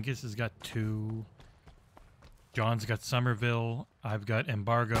 2. Genghis has got 2. John's got Somerville. I've got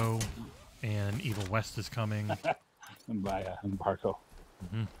Embargo. And Evil West is coming. Embargo.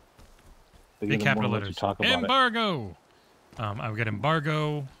 Mm-hmm. Big capital letters. Embargo! I've got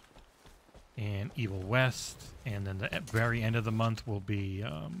Embargo and Evil West. And then the very end of the month will be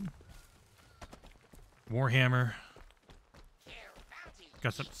Warhammer.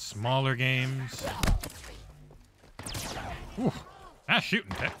 Got some smaller games. Ooh, that's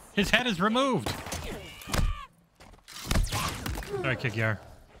shooting. His head is removed. Sorry, Kikyar.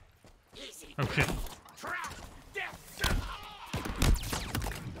 Oh shit.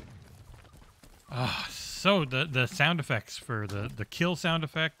 Ah, so the sound effects for the kill sound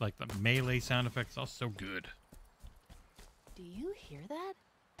effect, like the melee sound effects, all so good. Do you hear that?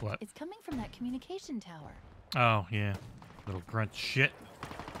 What? It's coming from that communication tower. Oh, yeah. Little grunt shit.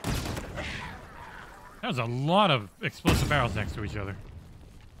 That was a lot of explosive barrels next to each other.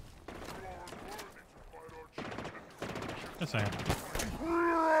 Yes, I am.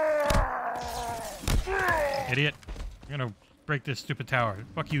 Idiot. I'm gonna break this stupid tower.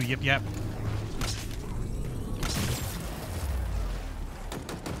 Fuck you, yip yap.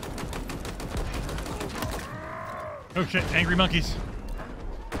 Oh shit, angry monkeys.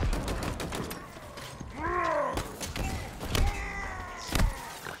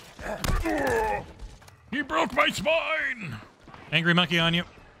 He broke my spine! Angry monkey on you.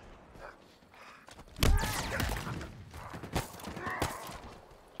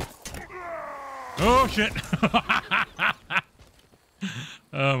 Oh shit!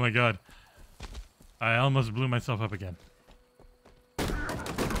 Oh my god. I almost blew myself up again. Ow,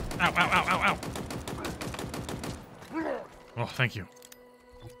 ow, ow, ow, ow! Oh, thank you.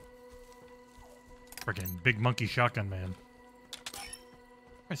 Freaking big monkey shotgun man.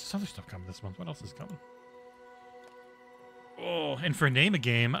 There's some other stuff coming this month. What else is coming? Oh, and for Name a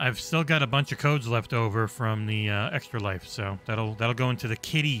Game, I've still got a bunch of codes left over from the Extra Life, so that'll go into the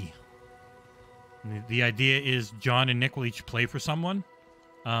kitty. The idea is John and Nick will each play for someone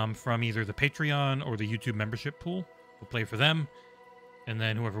from either the Patreon or the YouTube membership pool. We'll play for them, and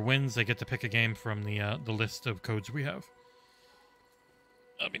then whoever wins, they get to pick a game from the list of codes we have.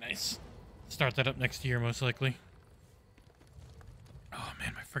 That'll be nice. Start that up next year, most likely. Oh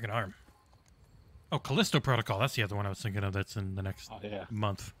man, my friggin' arm. Oh, Callisto Protocol. That's the other one I was thinking of. That's in the next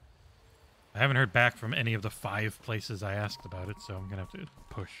month. I haven't heard back from any of the 5 places I asked about it, so I'm gonna have to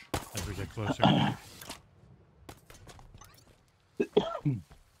push as we get closer.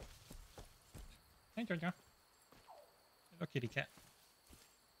 Hey, Georgia. Hello, kitty cat.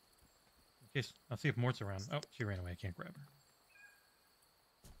 In case, I'll see if Mort's around. Oh, she ran away. I can't grab her.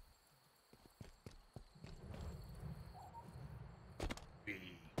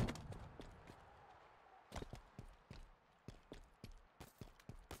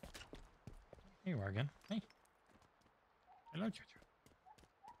 Here you are again. Hey. Hello, Jojo.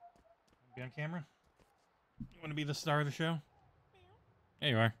 Be on camera? You want to be the star of the show? There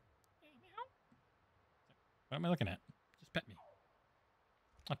you are. What am I looking at? Just pet me.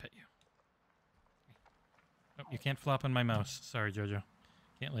 I'll pet you. Oh, you can't flop on my mouse. Sorry, Jojo.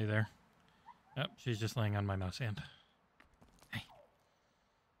 Can't lay there. Oh, she's just laying on my mouse hand. Hey.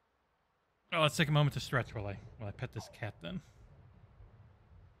 Well, let's take a moment to stretch while I pet this cat then.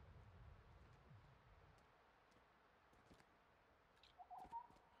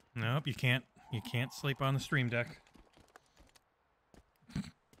 Nope, you can't. You can't sleep on the stream deck.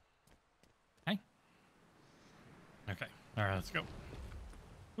 Hey. Okay. All right, let's go.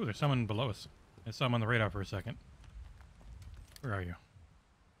 Ooh, there's someone below us. I saw him on the radar for a second. Where are you?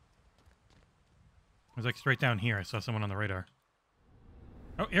 I was like straight down here. I saw someone on the radar.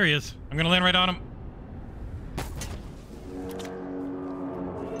 Oh, here he is. I'm gonna land right on him.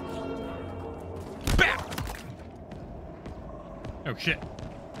 Bam! Oh shit.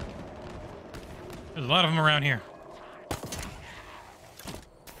 There's a lot of them around here.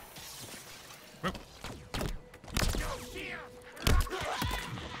 Whoop.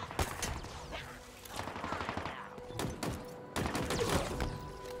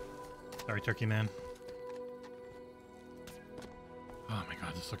 Sorry, Turkey Man. Oh my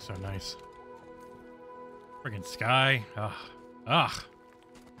god, this looks so nice. Friggin' sky.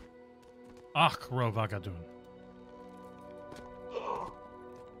 Rovagadun.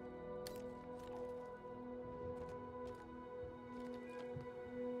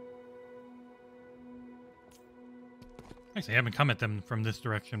 Actually, I haven't come at them from this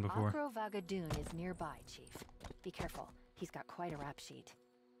direction before. Vagadoon is nearby, Chief. Be careful. He's got quite a rap sheet.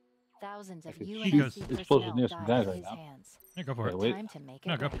 Thousands of UNSC personnel died in his hands. Yeah, go for it. Time to make it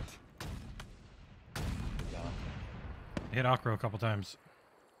right. I hit Akro a couple times.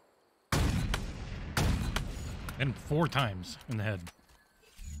 And 4 times in the head.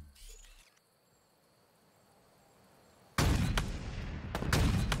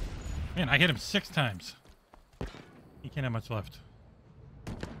 Man, I hit him 6 times. He can't have much left.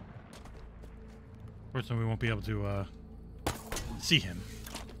 Fortunately, we won't be able to see him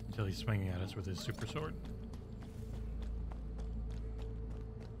until he's swinging at us with his super sword.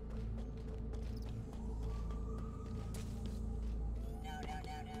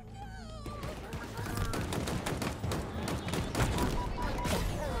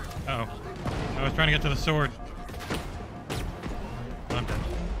 Uh-oh. I was trying to get to the sword. I'm dead.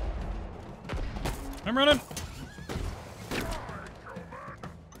 I'm running!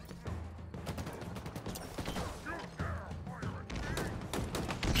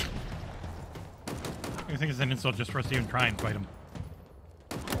 I think it's an insult just for us to even try and fight him.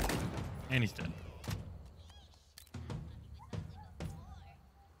 And he's dead.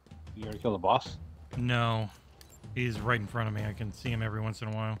 You already killed the boss? No. He's right in front of me. I can see him every once in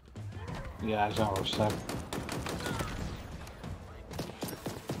a while. Yeah, I just don't understand.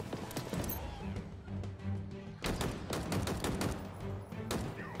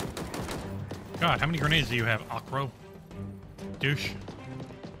 God, how many grenades do you have, Akro? Douche.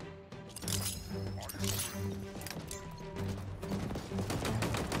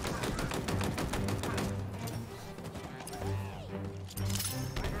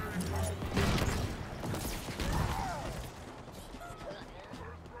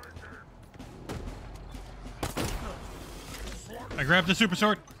 I grabbed the super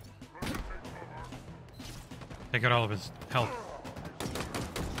sword. Take out all of his health.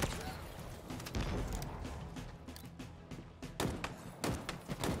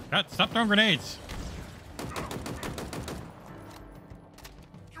 God, stop throwing grenades.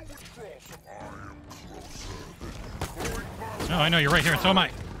 No, I know you're right here, and so am I.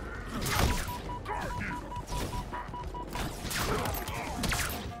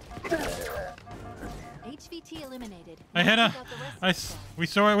 HVT eliminated. I hit Now her. we got the rest of the squad. We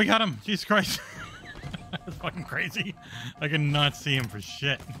saw it. We got him. Jesus Christ. That's fucking crazy. I could not see him for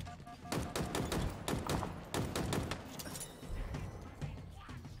shit.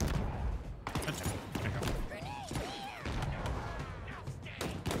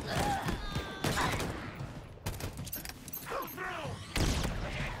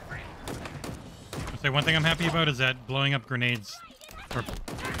 Say one thing I'm happy about is that blowing up grenades, or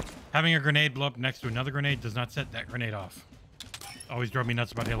having a grenade blow up next to another grenade, does not set that grenade off. Always drove me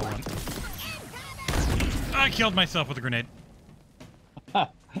nuts about Halo 1. I killed myself with a grenade.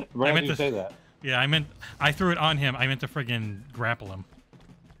 Right when you say that. Yeah, I threw it on him. I meant to friggin' grapple him.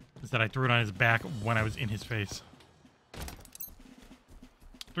 Instead, I threw it on his back when I was in his face.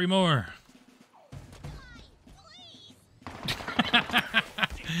 3 more.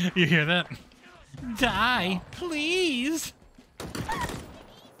 You hear that? Die, please.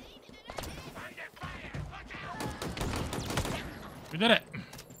 We did it.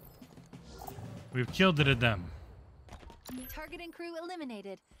 We've killed it at them. Target and crew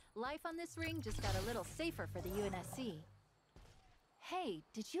eliminated. Life on this ring just got a little safer for the UNSC. Hey,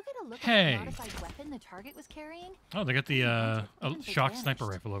 did you get a look at the modified weapon the target was carrying? Oh, they got the shock sniper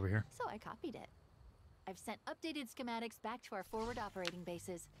rifle over here. So I copied it. I've sent updated schematics back to our forward operating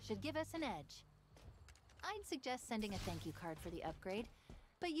bases. Should give us an edge. I'd suggest sending a thank you card for the upgrade,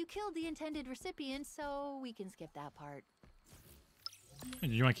 but you killed the intended recipient, so we can skip that part. Hey,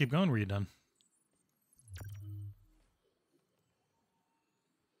 did you want to keep going? Or were you done?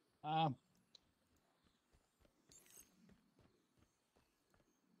 Up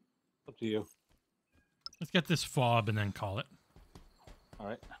to you. Let's get this fob and then call it. All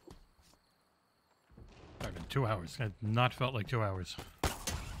right. It's been 2 hours. I've not felt like 2 hours.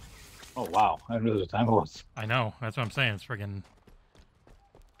 Oh, wow. I didn't realize what time it was. I know. That's what I'm saying. It's friggin'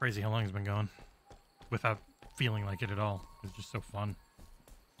 crazy how long it's been going without feeling like it at all. It's just so fun.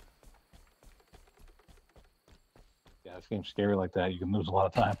 Yeah, this game's scary like that. You can lose a lot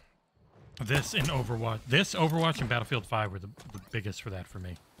of time. This and Overwatch. This, Overwatch, and Battlefield 5 were the biggest for that for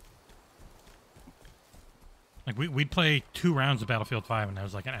me. Like, we'd play 2 rounds of Battlefield 5, and that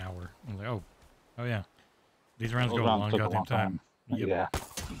was like an hour. I was like, oh yeah. These rounds go a long goddamn time. Yep. Yeah.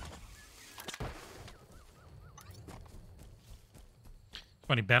 It's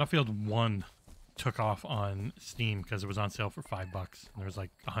funny, Battlefield 1 took off on Steam because it was on sale for $5. And there was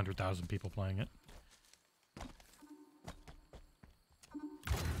like 100,000 people playing it.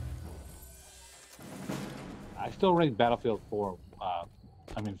 I still rate Battlefield 4,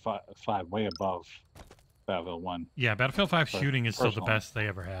 5 way above Battlefield 1. Yeah, Battlefield 5 shooting is still the best they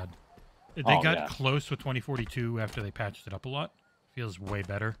ever had. They got close with 2042 after they patched it up a lot. Feels way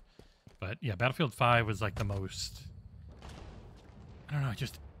better. But yeah, Battlefield 5 was like the most... I don't know,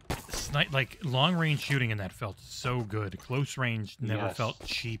 just... like, long-range shooting in that felt so good. Close range never felt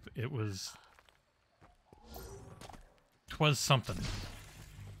cheap. It was... 'Twas something.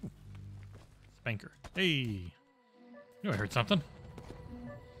 Spanker. Hey! Knew I heard something.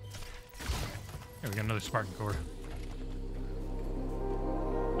 Here, we got another Spartan core.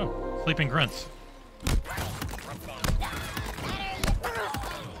 Oh, sleeping grunts.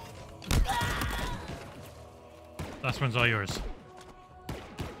 Last one's all yours.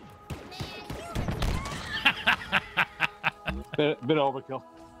 bit overkill.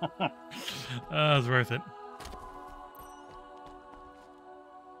 It was worth it.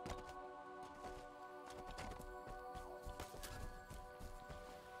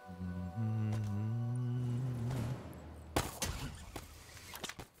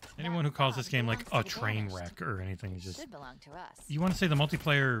 Anyone who calls this game like a train wreck or anything is just... Should belong to us. You want to say the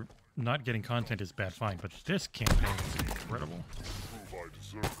multiplayer not getting content is bad, fine, but this campaign is incredible.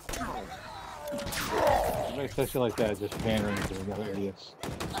 Somebody says shit like that, just pandering to the other idiots.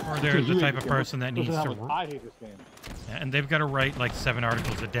 Or they're the type of person that needs to... I hate this game. Yeah, and they've got to write like 7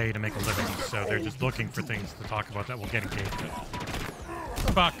 articles a day to make a living, so they're just looking for things to talk about that will get engaged with.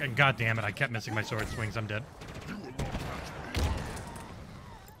 Fuck, and god damn it, I kept missing my sword swings, I'm dead.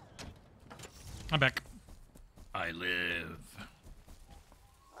 I'm back. I live.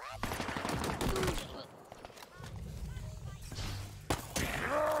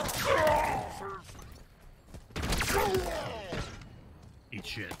 Eat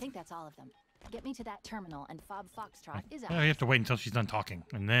shit. I think that's all of them. Get me to that terminal, and Fob Foxtrot is out. You have to wait until she's done talking,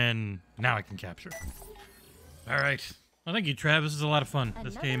 and then now I can capture. All right. Well, thank you, Trav. This is a lot of fun.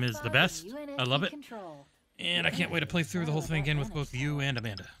 This game is the best. I love it. And I can't wait to play through the whole thing again with both you and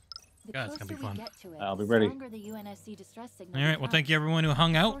Amanda. The God, it's gonna be closer we fun. get to it, I'll be the ready. stronger the UNSC distress signal All right. Well, thank you becomes. everyone who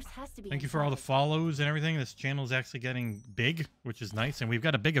hung out. Source has to be Thank you for all the inside. follows and everything. This channel is actually getting big, which is nice. And we've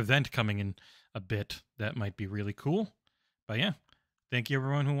got a big event coming in a bit that might be really cool. But yeah, thank you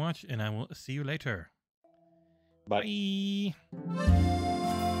everyone who watched, and I will see you later. Bye. Bye.